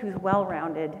somebody who's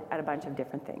well-rounded at a bunch of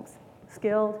different things.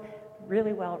 Skilled,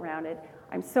 really well-rounded.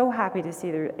 I'm so happy to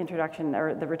see the introduction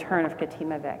or the return of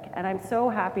Katima Vick. And I'm so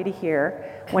happy to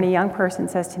hear when a young person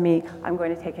says to me, I'm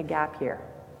going to take a gap year.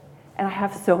 And I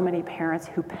have so many parents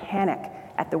who panic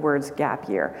at the words gap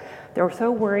year. They're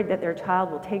so worried that their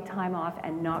child will take time off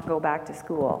and not go back to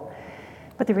school.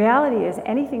 But the reality is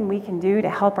anything we can do to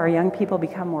help our young people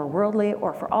become more worldly,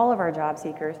 or for all of our job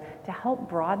seekers to help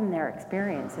broaden their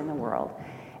experience in the world.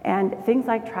 And things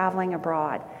like traveling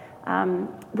abroad.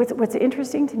 What's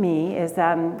interesting to me is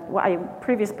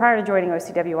prior to joining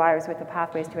OCWI, I was with the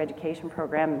Pathways to Education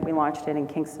program. We launched it in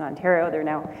Kingston, Ontario. There are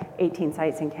now 18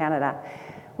 sites in Canada.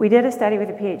 We did a study with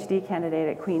a PhD candidate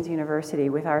at Queen's University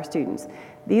with our students.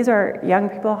 These are young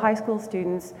people, high school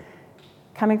students,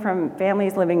 coming from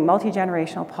families living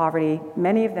multi-generational poverty.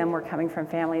 Many of them were coming from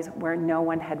families where no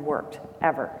one had worked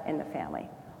ever in the family.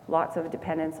 Lots of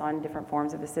dependence on different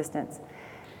forms of assistance.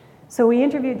 So we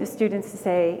interviewed the students to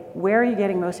say, where are you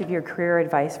getting most of your career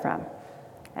advice from?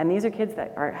 And these are kids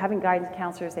that are having guidance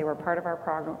counselors. They were part of our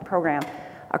program.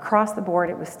 Across the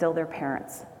board, it was still their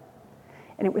parents.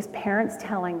 And it was parents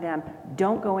telling them,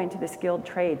 don't go into the skilled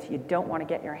trades. You don't want to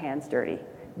get your hands dirty.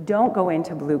 Don't go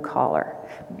into blue collar.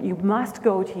 You must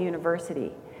go to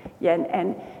university.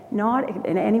 And not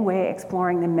in any way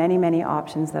exploring the many, many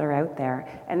options that are out there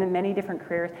and the many different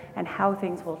careers and how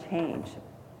things will change.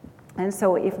 And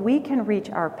so if we can reach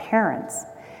our parents,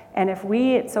 and if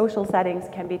we at social settings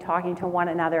can be talking to one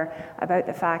another about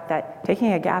the fact that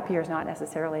taking a gap year is not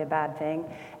necessarily a bad thing,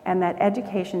 and that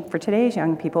education for today's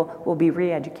young people will be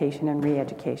re-education and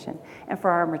re-education. And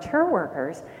for our mature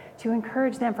workers, to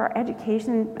encourage them, for our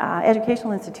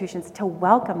educational institutions to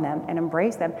welcome them and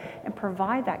embrace them and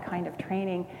provide that kind of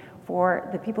training for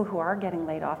the people who are getting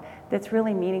laid off that's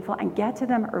really meaningful, and get to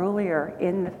them earlier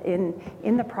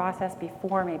in the process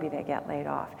before maybe they get laid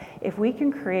off. If we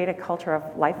can create a culture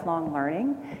of lifelong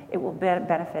learning, it will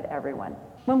benefit everyone.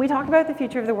 When we talk about the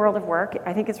future of the world of work,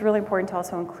 I think it's really important to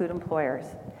also include employers.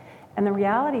 And the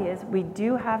reality is we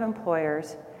do have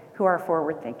employers who are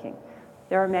forward-thinking.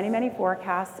 There are many, many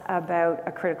forecasts about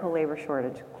a critical labor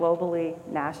shortage, globally,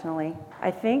 nationally. I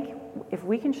think if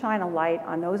we can shine a light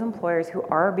on those employers who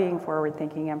are being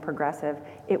forward-thinking and progressive,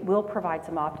 it will provide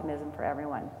some optimism for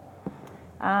everyone.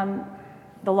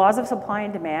 The laws of supply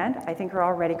and demand, I think, are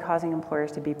already causing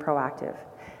employers to be proactive.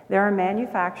 There are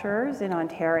manufacturers in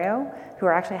Ontario who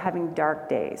are actually having dark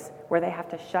days where they have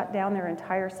to shut down their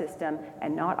entire system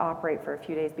and not operate for a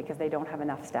few days because they don't have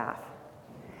enough staff.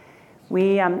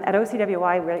 We, at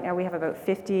OCWI, right now we have about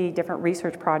 50 different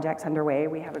research projects underway.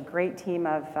 We have a great team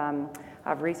of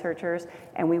of researchers,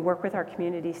 and we work with our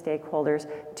community stakeholders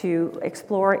to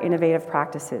explore innovative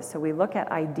practices. So we look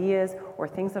at ideas or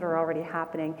things that are already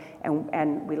happening,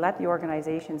 and we let the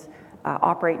organizations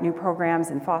operate new programs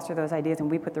and foster those ideas,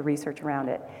 and we put the research around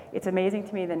it. It's amazing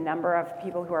to me the number of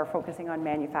people who are focusing on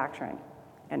manufacturing.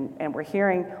 And we're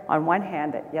hearing on one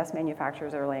hand that yes,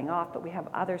 manufacturers are laying off, but we have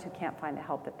others who can't find the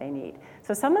help that they need.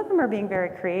 So some of them are being very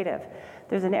creative.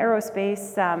 There's an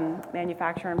aerospace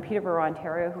manufacturer in Peterborough,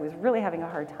 Ontario, who is really having a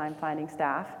hard time finding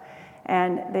staff.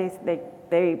 And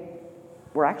they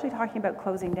were actually talking about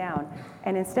closing down.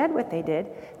 And instead what they did,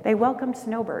 they welcomed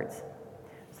snowbirds.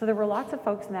 So there were lots of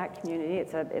folks in that community.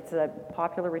 It's a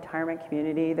popular retirement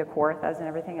community, the Kawarthas and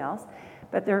everything else.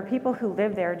 But there are people who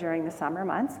live there during the summer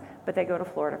months, but they go to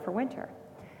Florida for winter.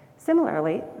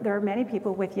 Similarly, there are many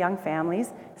people with young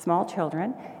families, small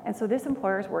children, and so this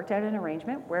employer's worked out an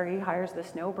arrangement where he hires the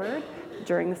snowbird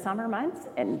during the summer months,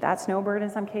 and that snowbird in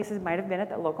some cases might have been at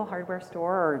the local hardware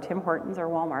store or Tim Hortons or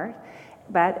Walmart,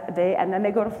 and then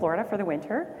they go to Florida for the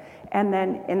winter, and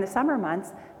then in the summer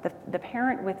months, the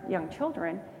parent with young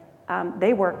children,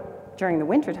 they work during the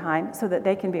winter time so that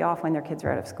they can be off when their kids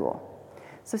are out of school.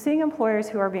 So seeing employers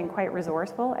who are being quite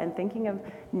resourceful and thinking of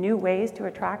new ways to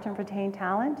attract and retain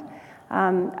talent,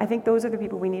 I think those are the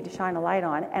people we need to shine a light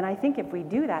on. And I think if we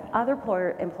do that, other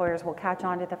employers will catch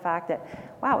on to the fact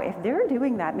that, wow, if they're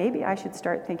doing that, maybe I should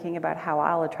start thinking about how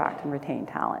I'll attract and retain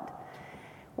talent.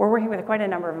 We're working with quite a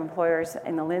number of employers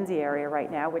in the Lindsay area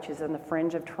right now, which is on the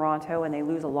fringe of Toronto, and they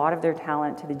lose a lot of their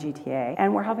talent to the GTA.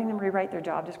 And we're helping them rewrite their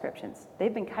job descriptions.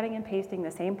 They've been cutting and pasting the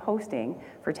same posting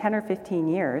for 10 or 15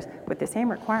 years with the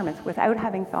same requirements without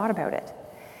having thought about it.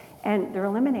 And they're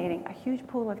eliminating a huge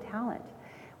pool of talent.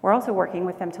 We're also working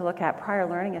with them to look at prior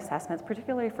learning assessments,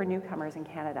 particularly for newcomers in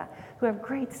Canada, who have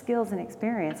great skills and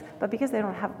experience, but because they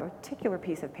don't have a particular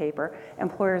piece of paper,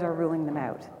 employers are ruling them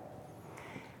out.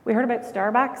 We heard about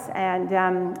Starbucks, and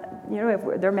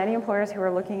there are many employers who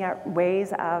are looking at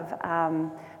ways of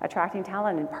attracting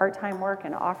talent in part-time work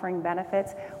and offering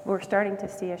benefits. We're starting to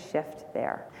see a shift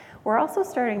there. We're also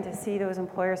starting to see those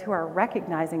employers who are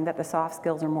recognizing that the soft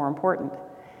skills are more important.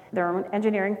 There are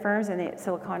engineering firms in the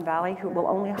Silicon Valley who will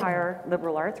only hire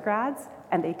liberal arts grads,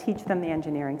 and they teach them the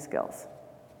engineering skills.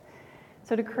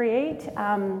 So to create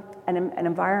an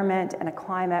environment and a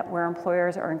climate where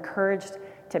employers are encouraged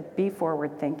to be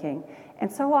forward-thinking. And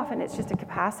so often it's just a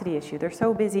capacity issue. They're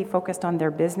so busy focused on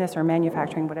their business or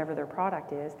manufacturing whatever their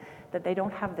product is that they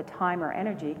don't have the time or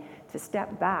energy to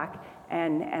step back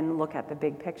and look at the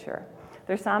big picture.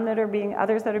 There's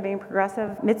others that are being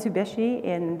progressive. Mitsubishi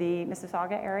in the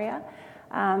Mississauga area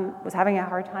was having a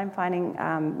hard time finding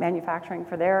manufacturing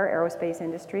for their aerospace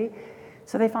industry.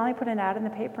 So they finally put an ad in the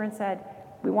paper and said,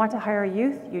 we want to hire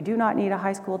youth. You do not need a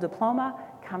high school diploma.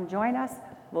 Come join us.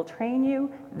 We'll train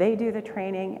you, they do the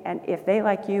training, and if they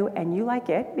like you and you like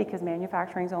it, because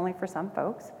manufacturing is only for some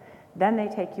folks, then they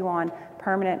take you on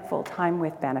permanent full-time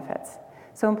with benefits.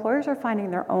 So employers are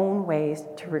finding their own ways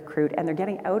to recruit, and they're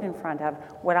getting out in front of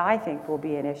what I think will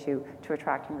be an issue to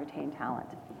attract and retain talent.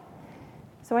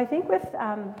 So I think with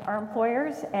our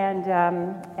employers and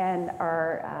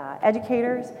our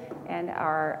educators and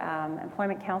our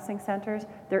employment counseling centers,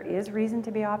 there is reason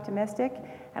to be optimistic,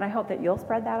 and I hope that you'll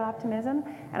spread that optimism.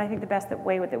 And I think the best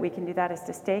way that we can do that is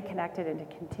to stay connected and to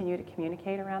continue to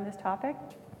communicate around this topic.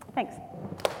 Thanks.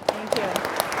 Thank you.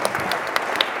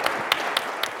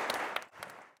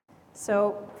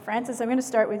 So, Francis, I'm going to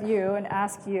start with you and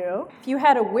ask you, if you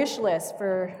had a wish list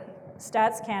for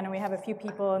StatsCan, and we have a few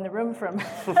people in the room from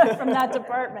that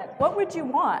department, what would you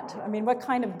want? I mean, what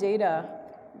kind of data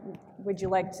would you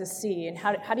like to see, and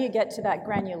how do you get to that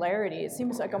granularity? It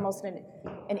seems like almost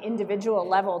an individual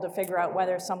level to figure out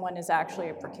whether someone is actually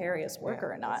a precarious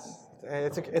worker or not.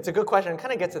 It's a good question. It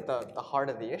kind of gets at the heart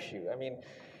of the issue. I mean,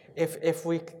 if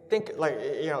we think, like,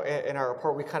 in our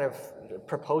report, we kind of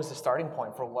propose the starting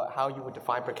point for how you would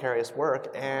define precarious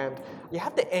work, and you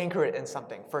have to anchor it in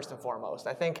something first and foremost.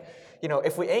 I think,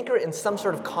 if we anchor it in some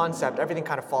sort of concept, everything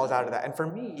kind of falls out of that. And for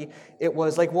me, it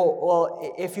was like, well,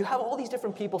 if you have all these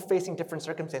different people facing different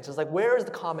circumstances, like, where is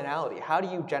the commonality? How do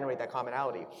you generate that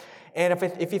commonality? And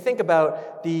if you think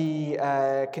about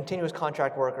the continuous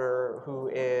contract worker who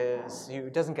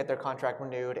doesn't get their contract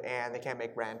renewed and they can't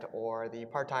make rent, or the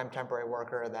part-time temporary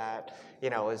worker that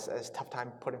is tough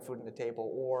time putting food on the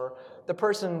table, or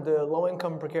the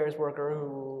low-income precarious worker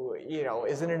who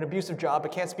is in an abusive job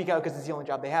but can't speak out because it's the only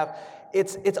job they have,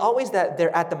 it's always that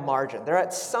they're at the margin. They're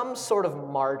at some sort of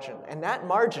margin, and that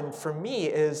margin for me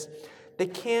is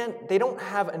they don't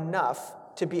have enough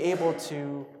to be able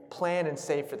to plan and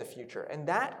save for the future. And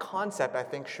that concept, I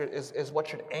think, is what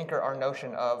should anchor our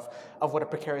notion of what a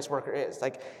precarious worker is.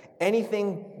 Like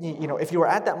anything, if you are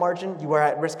at that margin, you are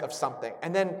at risk of something.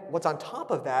 And then what's on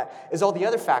top of that is all the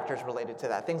other factors related to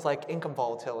that, things like income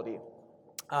volatility,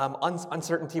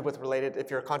 uncertainty related, if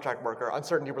you're a contract worker,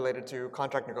 uncertainty related to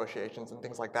contract negotiations and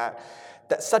things like that,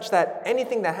 such that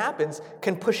anything that happens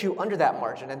can push you under that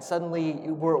margin, and suddenly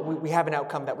we have an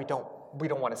outcome that we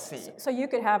don't want to see. So you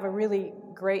could have a really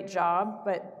great job,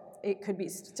 but it could be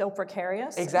still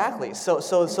precarious? Exactly.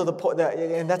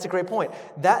 And that's a great point.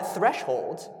 That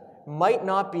threshold might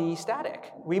not be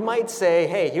static. We might say,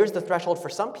 hey, here's the threshold for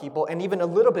some people, and even a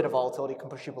little bit of volatility can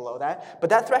push you below that. But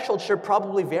that threshold should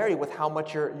probably vary with how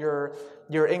much your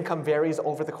income varies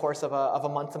over the course of a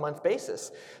month-to-month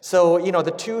basis. So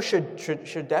the two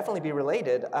should definitely be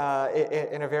related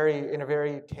in a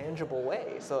very tangible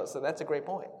way. So that's a great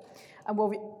point.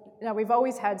 We've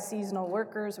always had seasonal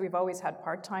workers. We've always had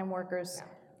part-time workers. Yeah.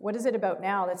 What is it about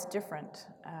now that's different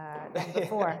than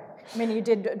before? I mean, you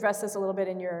did address this a little bit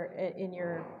in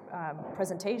your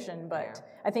presentation, but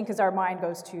I think as our mind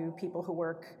goes to people who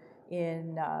work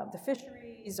in the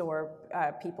fisheries or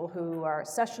people who are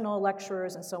sessional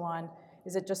lecturers and so on,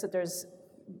 is it just that there's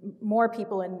more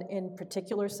people in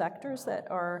particular sectors that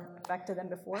are affected than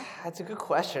before? That's a good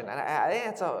question, and I think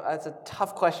that's a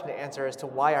tough question to answer as to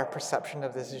why our perception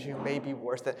of this issue may be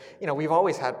worse than, we've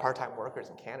always had part-time workers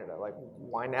in Canada. Like,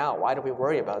 why now? Why do we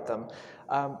worry about them?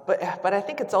 But I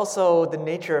think it's also the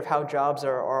nature of how jobs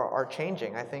are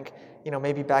changing. I think,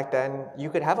 maybe back then you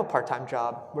could have a part-time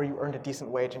job where you earned a decent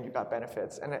wage and you got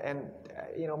benefits, and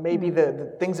maybe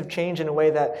the things have changed in a way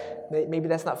that maybe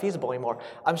that's not feasible anymore.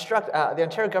 I'm struck. The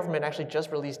Ontario government actually just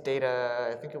released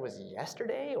data, I think it was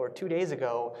yesterday or 2 days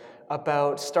ago,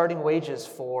 about starting wages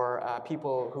for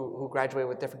people who graduate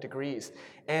with different degrees.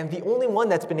 And the only one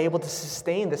that's been able to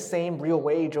sustain the same real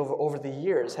wage over the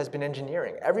years has been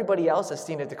engineering. Everybody else has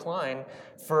seen a decline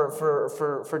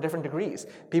for different degrees.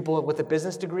 People with a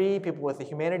business degree, people with a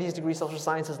humanities degree, social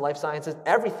sciences, life sciences,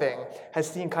 everything has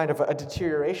seen kind of a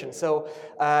deterioration. So,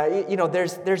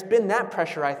 there's been that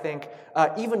pressure, I think,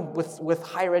 even with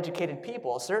higher educated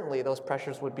people. Certainly, those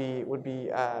pressures would be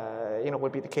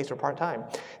the case for part-time.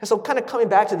 And so, kind of coming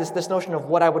back to this notion of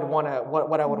what I would want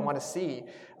to see,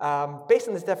 based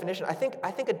on this definition, I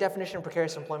think a definition of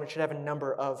precarious employment should have a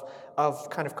number of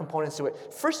kind of components to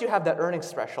it. First, you have that earnings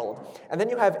threshold, and then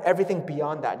you have everything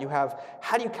beyond that. You have,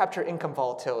 how do you capture income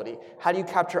volatility? How do you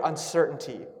capture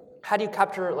uncertainty? How do you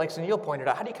capture, like Sunil pointed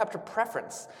out, how do you capture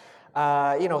preference?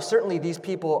 Certainly these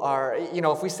people are,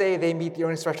 if we say they meet the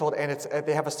earnings threshold and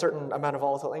they have a certain amount of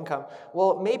volatile income,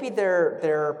 well, maybe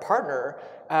their partner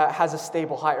has a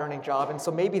stable, high-earning job, and so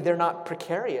maybe they're not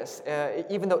precarious.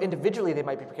 Even though individually they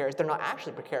might be precarious, they're not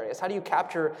actually precarious. How do you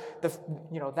capture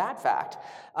that fact?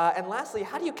 And lastly,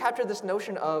 how do you capture this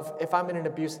notion of, if I'm in an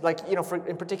abuse,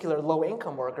 in particular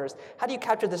low-income workers, how do you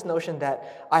capture this notion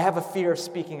that I have a fear of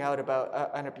speaking out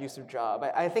about an abusive job?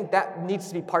 I think that needs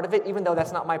to be part of it, even though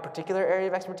that's not my particular area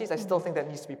of expertise. I still think that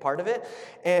needs to be part of it.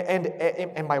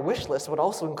 And my wish list would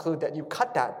also include that you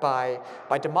cut that by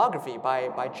demography,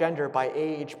 by gender, by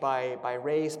age, by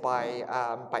race, by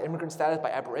immigrant status, by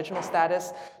Aboriginal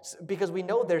status, because we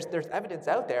know there's evidence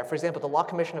out there. For example, the Law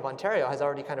Commission of Ontario has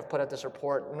already kind of put out this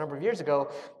report a number of years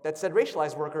ago that said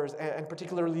racialized workers, and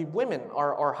particularly women,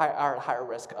 are at higher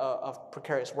risk of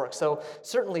precarious work. So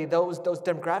certainly those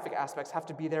demographic aspects have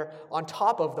to be there on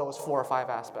top of those 4 or 5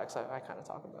 aspects I kind of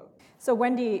talk about. So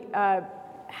Wendy,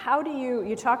 how do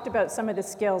you talked about some of the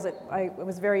skills that I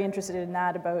was very interested in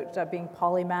that, about being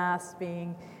polymath,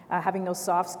 having those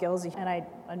soft skills, and I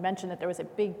mentioned that there was a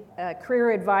big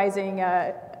career advising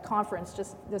conference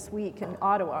just this week in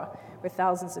Ottawa with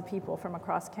thousands of people from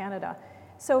across Canada.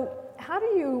 So how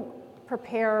do you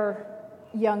prepare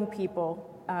young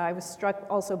people? I was struck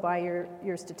also by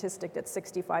your statistic that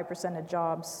 65% of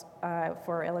jobs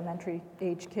for elementary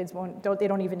age kids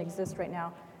don't even exist right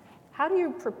now. How do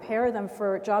you prepare them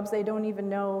for jobs they don't even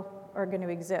know are going to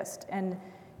exist? And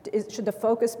should the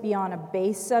focus be on a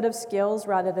base set of skills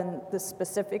rather than the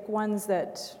specific ones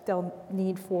that they'll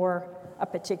need for a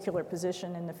particular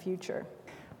position in the future?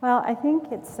 Well, I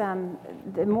think it's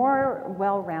the more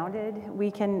well-rounded we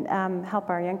can help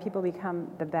our young people become,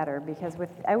 the better, because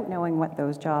without knowing what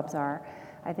those jobs are,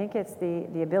 I think it's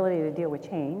the ability to deal with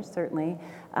change, certainly,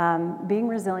 being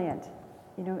resilient,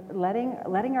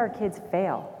 letting our kids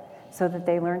fail so that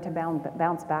they learn to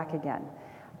bounce back again.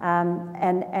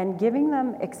 and giving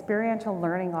them experiential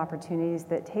learning opportunities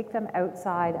that take them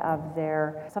outside of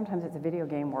their, sometimes it's a video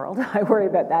game world, I worry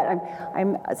about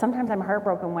that. Sometimes I'm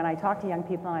heartbroken when I talk to young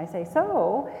people and I say,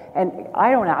 and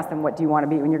I don't ask them, what do you want to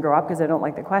be when you grow up, because I don't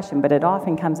like the question, but it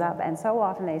often comes up, and so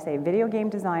often they say video game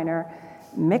designer,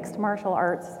 mixed martial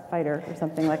arts fighter, or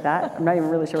something like that. I'm not even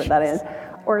really sure what that is.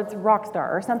 Or it's rock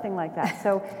star, or something like that.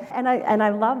 So, and I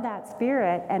love that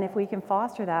spirit, and if we can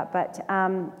foster that, but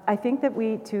I think that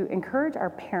to encourage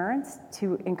our parents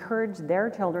to encourage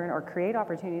their children or create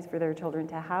opportunities for their children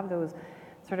to have those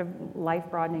sort of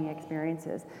life-broadening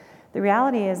experiences. The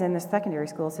reality is, in the secondary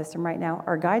school system right now,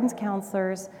 our guidance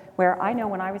counselors, where I know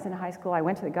when I was in high school, I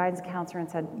went to the guidance counselor and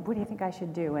said, what do you think I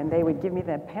should do? And they would give me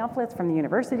the pamphlets from the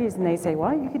universities, and they say,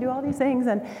 well, you could do all these things.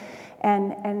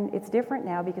 And it's different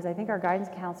now, because I think our guidance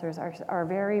counselors are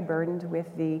very burdened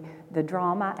with the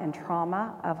drama and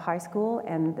trauma of high school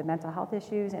and the mental health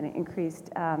issues and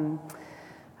increased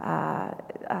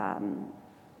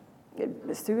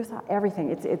suicide, everything.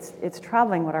 It's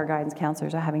troubling what our guidance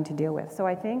counselors are having to deal with. So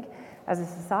I think as a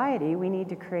society, we need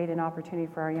to create an opportunity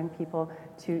for our young people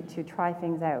to try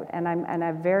things out. And I'm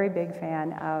a very big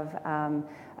fan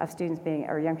of students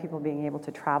or young people being able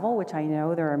to travel, which I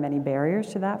know there are many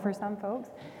barriers to that for some folks,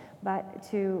 but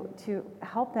to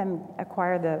help them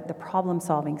acquire the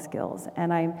problem-solving skills.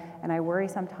 And I worry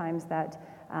sometimes that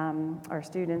our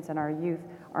students and our youth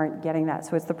aren't getting that.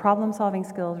 So it's the problem-solving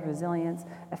skills, resilience,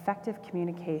 effective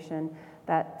communication,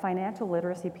 that financial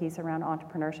literacy piece around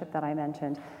entrepreneurship that I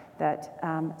mentioned, that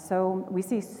so we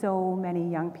see so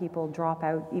many young people drop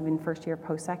out even first year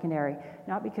post-secondary,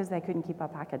 not because they couldn't keep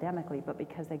up academically, but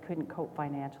because they couldn't cope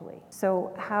financially.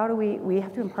 So how do we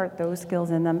have to impart those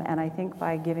skills in them, and I think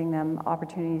by giving them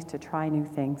opportunities to try new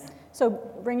things. So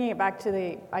bringing it back to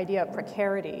the idea of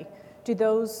precarity, do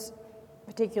those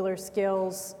particular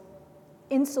skills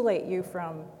insulate you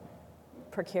from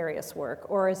precarious work,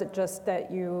 or is it just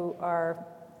that you are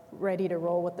ready to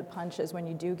roll with the punches when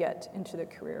you do get into your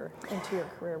career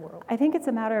world? I think it's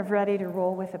a matter of ready to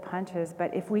roll with the punches,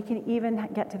 but if we can even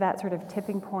get to that sort of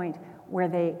tipping point where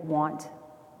they want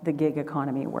the gig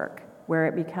economy work, where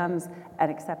it becomes an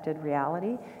accepted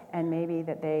reality, and maybe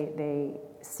that they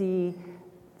see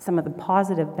some of the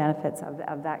positive benefits of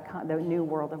the new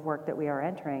world of work that we are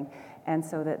entering, and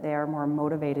so that they are more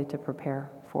motivated to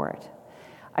prepare for it.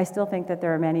 I still think that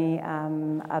there are many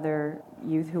other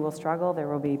youth who will struggle. There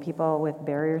will be people with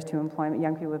barriers to employment,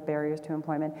 young people with barriers to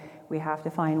employment. We have to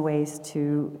find ways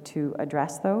to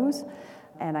address those.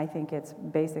 And I think it's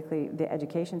basically the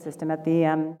education system. At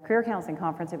the Career Counseling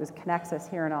Conference, it was Connexus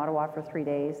here in Ottawa for 3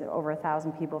 days, over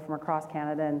 1,000 people from across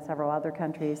Canada and several other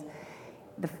countries.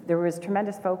 There was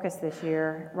tremendous focus this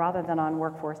year, rather than on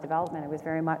workforce development, it was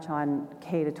very much on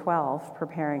K-12,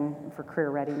 preparing for career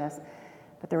readiness.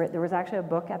 But there was actually a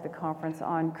book at the conference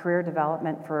on career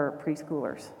development for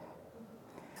preschoolers.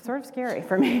 Sort of scary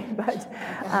for me, but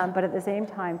at the same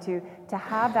time, to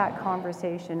have that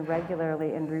conversation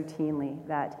regularly and routinely,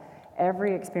 that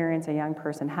every experience a young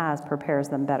person has prepares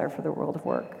them better for the world of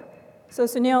work. So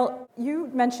Sunil,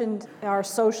 you mentioned our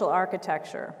social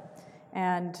architecture,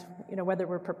 and whether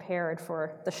we're prepared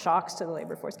for the shocks to the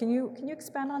labor force. Can you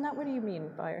expand on that? What do you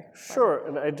mean by? Sure,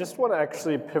 and I just want to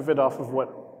actually pivot off of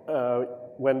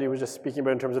what Wendy was just speaking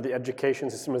about in terms of the education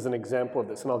system as an example of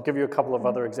this, and I'll give you a couple of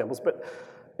other examples. But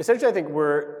essentially, I think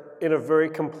we're in a very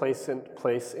complacent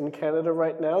place in Canada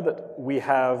right now, that we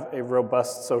have a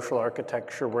robust social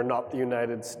architecture. We're not the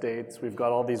United States. We've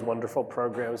got all these wonderful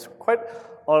programs. Quite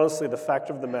honestly, the fact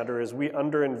of the matter is we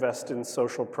underinvest in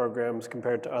social programs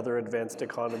compared to other advanced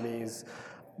economies,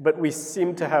 but we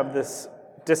seem to have this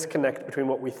disconnect between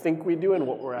what we think we do and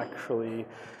what we're actually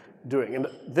doing. And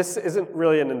this isn't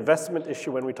really an investment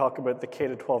issue when we talk about the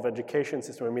K-12 education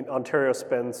system. I mean, Ontario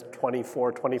spends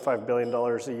 $25 billion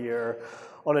a year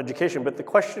on education, but the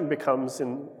question becomes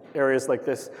in areas like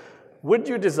this, would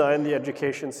you design the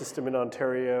education system in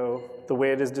Ontario the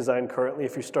way it is designed currently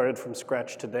if you started from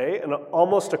scratch today? And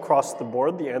almost across the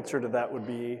board, the answer to that would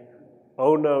be,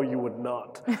 oh no, you would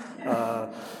not.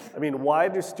 I mean, why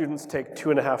do students take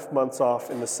 2.5 months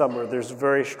off in the summer? There's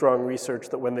very strong research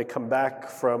that when they come back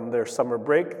from their summer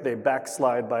break, they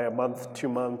backslide by a month, 2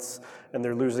 months, and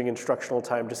they're losing instructional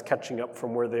time just catching up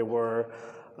from where they were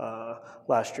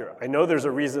last year. I know there's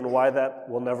a reason why that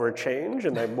will never change,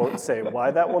 and I won't say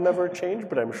why that will never change,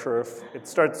 but I'm sure if it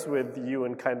starts with U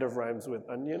and kind of rhymes with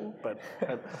onion, but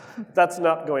that's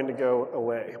not going to go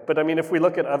away. But I mean, if we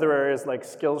look at other areas like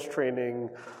skills training,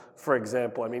 for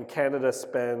example, I mean, Canada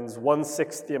spends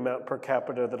 1/6 the amount per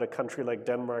capita that a country like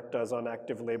Denmark does on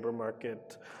active labor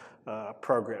market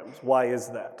programs. Why is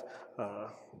that?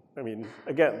 I mean,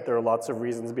 again, there are lots of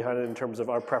reasons behind it in terms of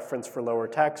our preference for lower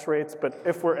tax rates, but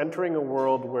if we're entering a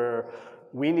world where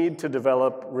we need to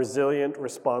develop resilient,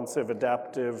 responsive,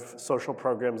 adaptive social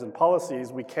programs and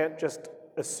policies, we can't just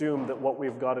assume that what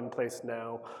we've got in place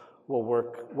now will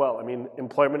work well. I mean,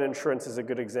 employment insurance is a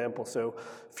good example. So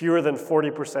fewer than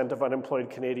 40% of unemployed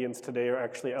Canadians today are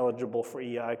actually eligible for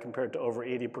EI compared to over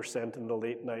 80% in the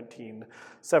late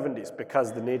 1970s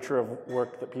because the nature of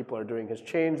work that people are doing has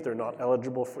changed. They're not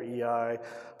eligible for EI.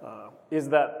 Does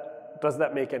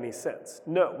that make any sense?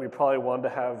 No, we probably want to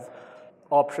have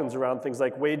options around things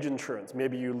like wage insurance.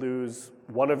 Maybe you lose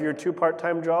one of your 2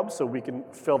 part-time jobs, so we can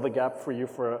fill the gap for you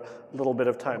for a little bit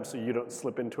of time so you don't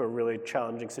slip into a really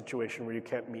challenging situation where you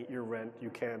can't meet your rent,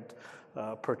 you can't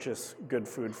purchase good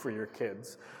food for your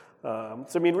kids.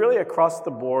 So I mean, really across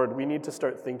the board, we need to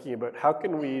start thinking about how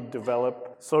can we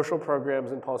develop social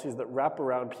programs and policies that wrap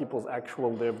around people's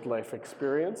actual lived life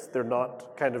experience. They're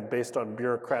not kind of based on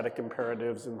bureaucratic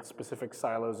imperatives and specific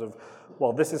silos of,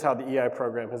 well, this is how the EI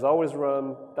program has always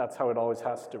run, that's how it always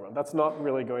has to run. That's not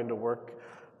really going to work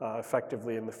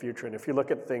effectively in the future. And if you look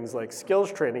at things like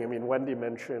skills training, I mean, Wendy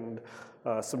mentioned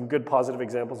some good positive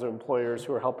examples of employers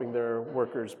who are helping their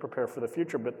workers prepare for the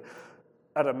future, but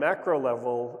at a macro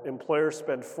level, employers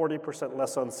spend 40%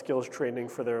 less on skills training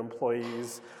for their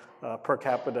employees per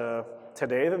capita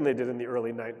today than they did in the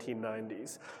early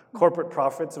 1990s. Corporate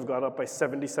profits have gone up by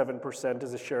 77%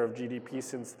 as a share of GDP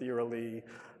since the early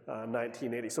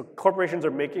 1980s. So corporations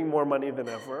are making more money than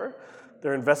ever.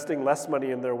 They're investing less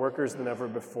money in their workers than ever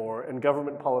before, and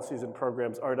government policies and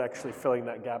programs aren't actually filling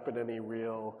that gap in any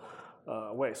real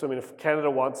way. So I mean, if Canada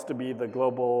wants to be the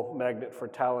global magnet for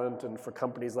talent and for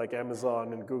companies like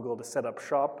Amazon and Google to set up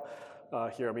shop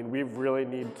here, I mean, we really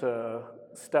need to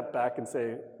step back and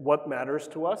say, what matters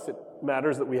to us? It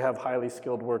matters that we have highly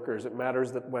skilled workers. It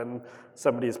matters that when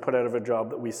somebody is put out of a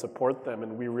job that we support them,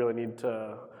 and we really need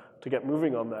to get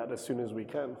moving on that as soon as we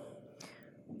can.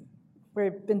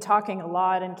 We've been talking a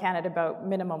lot in Canada about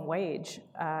minimum wage,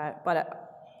 but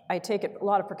I take it a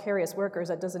lot of precarious workers,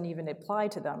 that doesn't even apply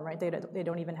to them, right? They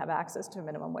don't even have access to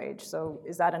minimum wage. So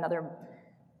is that another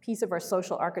piece of our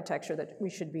social architecture that we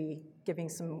should be giving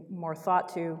some more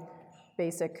thought to?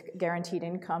 Basic guaranteed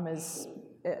income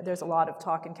there's a lot of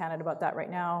talk in Canada about that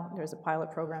right now. There's a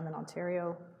pilot program in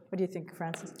Ontario. What do you think,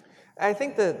 Francis? I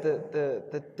think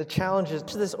the challenges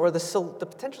to this, or the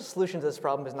potential solution to this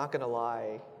problem, is not going to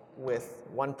lie with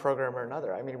one program or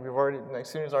another. I mean,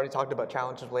 Sunil's already talked about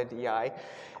challenges related to EI.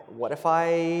 What if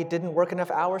I didn't work enough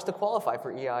hours to qualify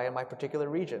for EI in my particular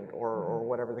region, or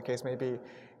whatever the case may be?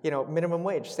 You know, minimum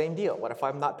wage, same deal. What if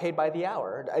I'm not paid by the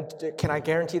hour? Can I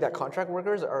guarantee that contract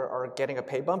workers are getting a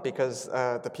pay bump because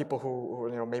the people who,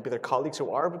 you know, maybe their colleagues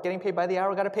who are getting paid by the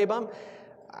hour got a pay bump?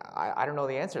 I don't know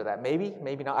the answer to that.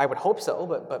 Maybe not. I would hope so,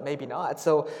 but maybe not.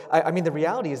 So, I mean, the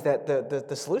reality is that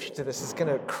the solution to this is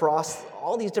going to cross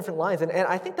all these different lines. And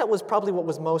I think that was probably what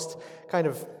was most kind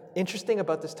of interesting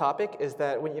about this topic, is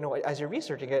that when, you know, as you're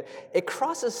researching it, it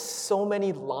crosses so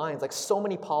many lines, like so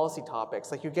many policy topics.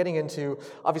 Like you're getting into,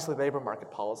 obviously, labor market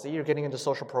policy, you're getting into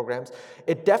social programs.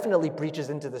 It definitely breaches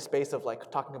into the space of like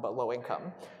talking about low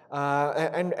income.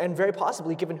 And very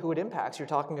possibly, given who it impacts, you're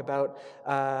talking about,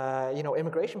 you know,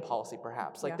 immigration policy,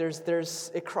 perhaps. Like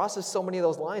it crosses so many of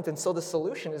those lines, and so the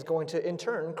solution is going to, in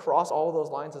turn, cross all of those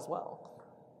lines as well.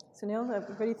 Sunil,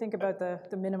 what do you think about the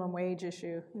minimum wage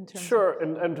issue in terms Sure,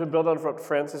 and to build on what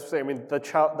Francis was saying, I mean,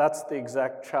 that's the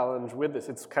exact challenge with this.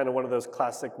 It's kind of one of those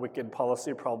classic wicked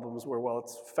policy problems where, well,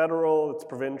 it's federal, it's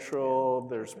provincial,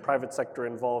 there's private sector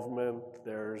involvement,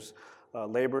 there's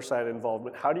labor side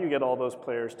involvement. How do you get all those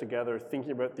players together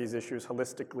thinking about these issues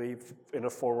holistically in a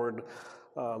forward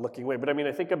looking way? But I mean,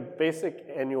 I think a basic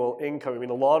annual income, I mean,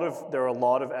 there are a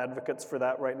lot of advocates for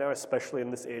that right now, especially in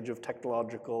this age of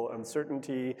technological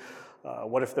uncertainty.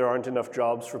 What if there aren't enough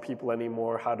jobs for people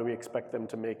anymore? How do we expect them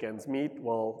to make ends meet?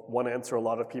 Well, one answer a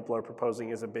lot of people are proposing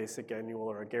is a basic annual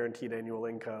or a guaranteed annual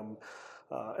income.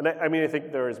 And I mean, I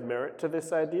think there is merit to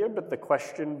this idea, but the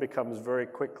question becomes very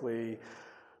quickly,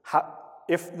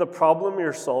 if the problem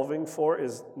you're solving for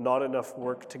is not enough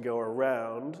work to go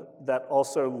around, that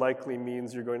also likely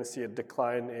means you're going to see a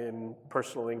decline in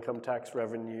personal income tax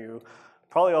revenue,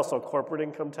 probably also corporate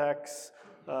income tax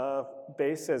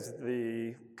base, as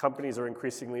the companies are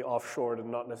increasingly offshored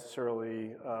and not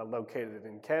necessarily located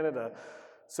in Canada.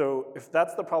 So if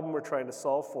that's the problem we're trying to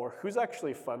solve for, who's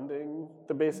actually funding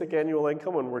the basic annual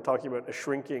income when we're talking about a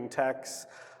shrinking tax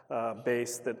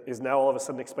base that is now all of a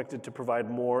sudden expected to provide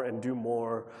more and do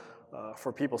more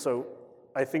for people? So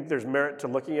I think there's merit to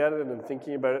looking at it and then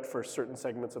thinking about it for certain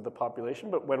segments of the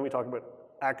population, but when we talk about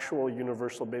actual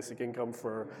universal basic income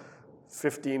for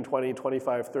 15, 20,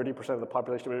 25, 30% of the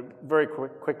population, it very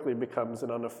quickly becomes an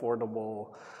unaffordable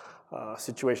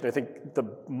situation. I think the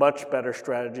much better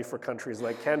strategy for countries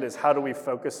like Canada is how do we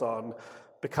focus on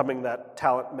becoming that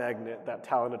talent magnet, that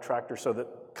talent attractor, so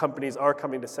that companies are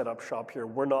coming to set up shop here.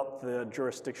 We're not the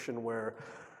jurisdiction where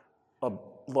a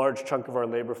large chunk of our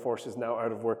labor force is now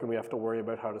out of work and we have to worry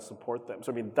about how to support them.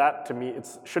 So I mean, that to me, it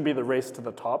should be the race to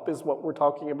the top is what we're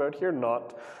talking about here,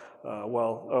 not,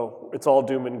 it's all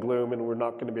doom and gloom and we're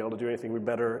not going to be able to do anything. We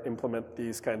better implement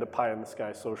these kind of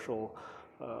pie-in-the-sky social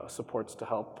supports to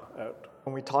help out.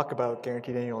 When we talk about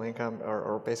guaranteed annual income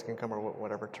or basic income or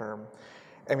whatever term,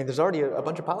 I mean, there's already a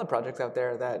bunch of pilot projects out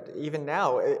there that even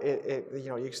now,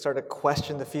 you start to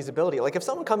question the feasibility. Like if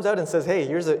someone comes out and says, "Hey,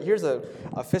 here's a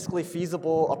fiscally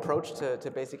feasible approach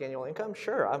to basic annual income,"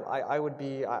 sure, I would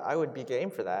be game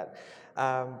for that.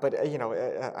 But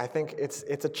I think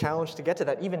it's a challenge to get to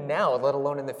that even now, let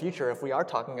alone in the future. If we are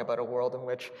talking about a world in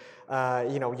which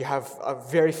you have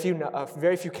very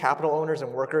few capital owners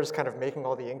and workers kind of making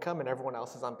all the income, and everyone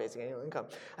else is on basic annual income.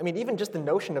 I mean, even just the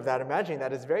notion of that, imagining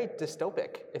that, is very dystopic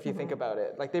if you think about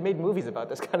it. Like they made movies about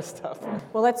this kind of stuff.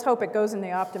 Well, let's hope it goes in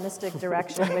the optimistic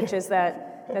direction, which is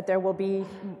that there will be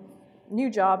new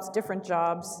jobs, different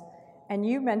jobs, and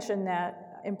you mentioned that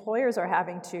employers are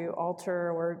having to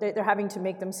alter or they're having to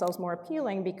make themselves more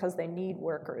appealing because they need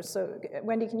workers. So,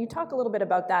 Wendy, can you talk a little bit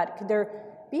about that? Could there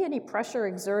be any pressure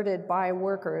exerted by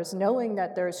workers, knowing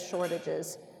that there's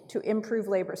shortages, to improve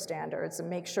labor standards and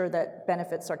make sure that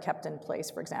benefits are kept in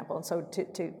place, for example, and so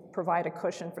to provide a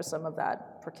cushion for some of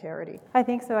that precarity? I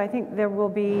think so. I think there will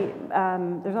be,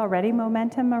 there's already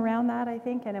momentum around that, I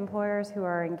think, and employers who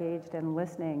are engaged and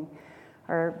listening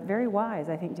are very wise,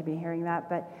 I think, to be hearing that.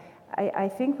 But I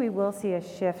think we will see a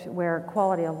shift where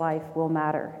quality of life will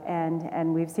matter,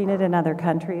 and we've seen it in other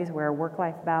countries where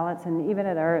work-life balance, and even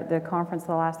at the conference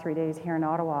the last 3 days here in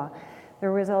Ottawa,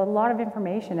 there was a lot of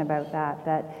information about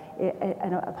that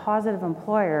a positive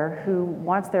employer who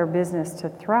wants their business to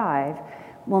thrive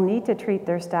will need to treat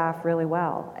their staff really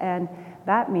well. And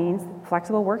that means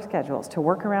flexible work schedules to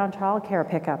work around childcare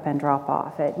pickup and drop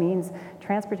off. It means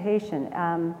transportation.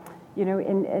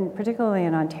 In particularly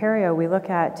in Ontario, we look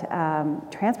at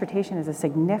transportation as a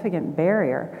significant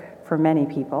barrier for many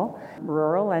people,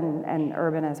 rural and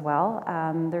urban as well.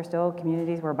 There's still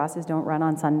communities where buses don't run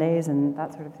on Sundays and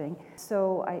that sort of thing.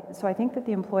 So I think that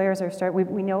the employers are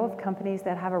we know of companies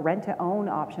that have a rent-to-own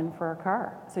option for a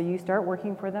car. So you start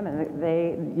working for them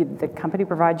and the company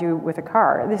provides you with a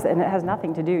car. And it has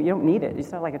nothing to do, you don't need it.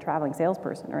 It's not like a traveling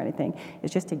salesperson or anything.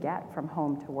 It's just to get from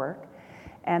home to work.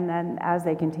 And then as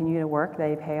they continue to work,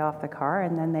 they pay off the car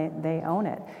and then they own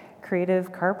it.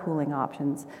 Creative carpooling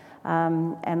options,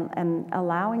 and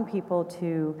allowing people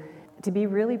to be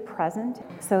really present,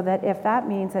 so that if that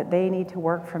means that they need to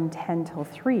work from 10 till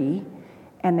 3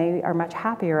 and they are much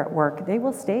happier at work, they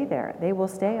will stay there. They will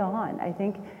stay on. I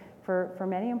think for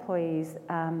many employees,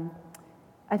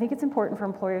 I think it's important for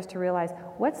employers to realize,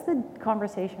 what's the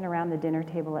conversation around the dinner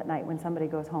table at night when somebody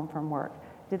goes home from work?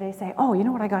 Do they say, "Oh, you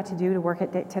know what I got to do to work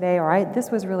at today," or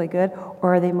 "This was really good,"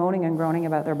 or are they moaning and groaning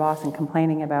about their boss and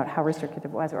complaining about how restrictive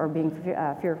it was, or being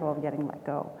fearful of getting let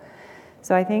go?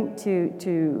 So I think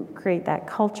to create that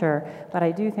culture, but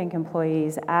I do think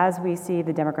employees, as we see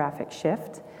the demographic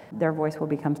shift, their voice will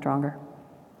become stronger.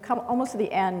 Come almost to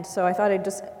the end, so I thought I'd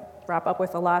just wrap up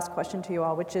with the last question to you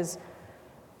all, which is,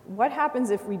 what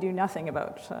happens if we do nothing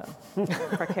about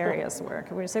precarious work?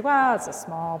 We say, well, it's a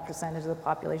small percentage of the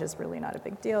population, it's really not a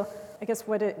big deal. I guess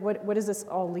what does this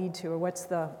all lead to, or what's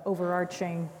the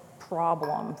overarching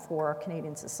problem for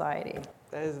Canadian society?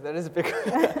 That is a big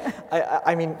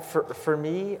I mean, for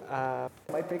me,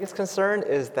 my biggest concern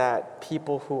is that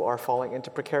people who are falling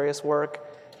into precarious work,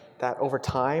 that over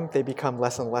time they become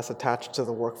less and less attached to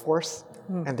the workforce,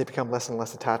 and they become less and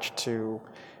less attached to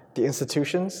the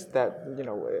institutions that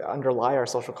underlie our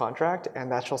social contract,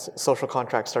 and that social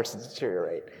contract starts to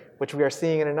deteriorate, which we are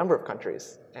seeing in a number of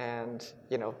countries. And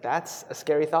that's a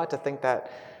scary thought, to think that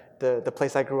the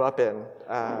place I grew up in,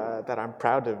 that I'm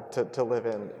proud to live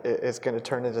in, is going to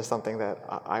turn into something that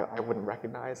I wouldn't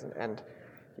recognize, and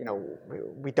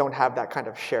we don't have that kind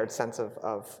of shared sense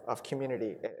of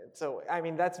community. So I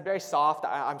mean, that's very soft.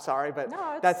 I'm sorry, but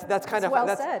no, that's kind of well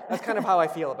that's kind of how I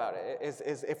feel about it.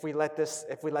 Is if we let this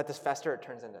fester, it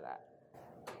turns into that.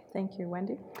 Thank you,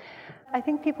 Wendy. I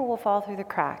think people will fall through the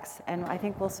cracks, and I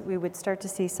think we would start to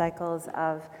see cycles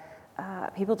of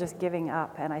people just giving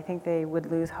up, and I think they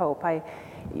would lose hope.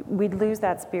 We'd lose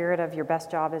that spirit of your best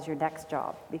job is your next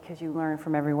job, because you learn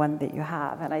from everyone that you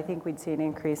have, and I think we'd see an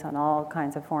increase on all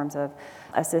kinds of forms of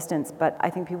assistance, but I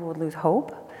think people would lose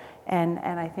hope, And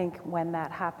I think when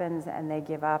that happens and they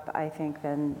give up, I think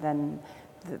then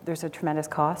there's a tremendous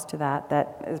cost to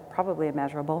that is probably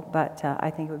immeasurable, but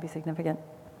I think it would be significant.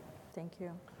 Thank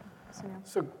you.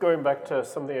 So going back to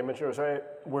some of the images, right?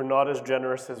 We're not as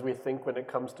generous as we think when it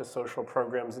comes to social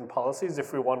programs and policies.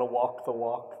 If we want to walk the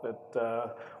walk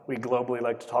that we globally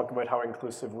like to talk about how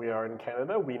inclusive we are in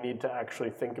Canada, we need to actually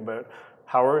think about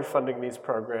how are we funding these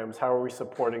programs, how are we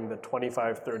supporting the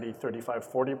 25, 30, 35,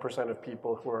 40% of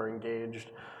people who are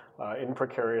engaged in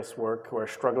precarious work, who are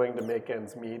struggling to make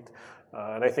ends meet.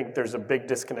 And I think there's a big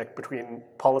disconnect between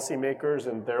policymakers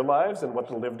and their lives and what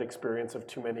the lived experience of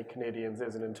too many Canadians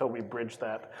is. And until we bridge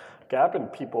that gap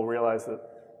and people realize that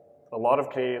a lot of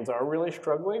Canadians are really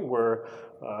struggling, we're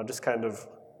just kind of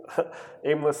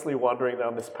aimlessly wandering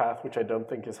down this path, which I don't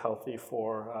think is healthy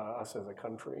for us as a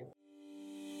country.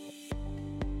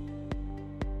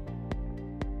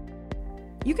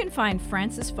 You can find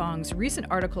Frances Fong's recent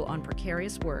article on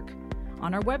precarious work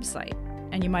on our website,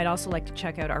 and you might also like to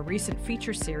check out our recent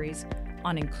feature series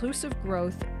on inclusive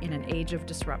growth in an age of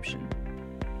disruption.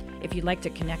 If you'd like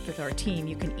to connect with our team,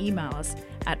 you can email us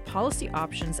at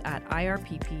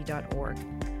policyoptions@irpp.org.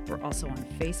 We're also on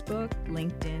Facebook,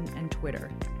 LinkedIn, and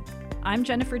Twitter. I'm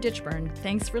Jennifer Ditchburn.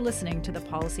 Thanks for listening to the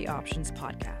Policy Options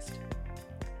Podcast.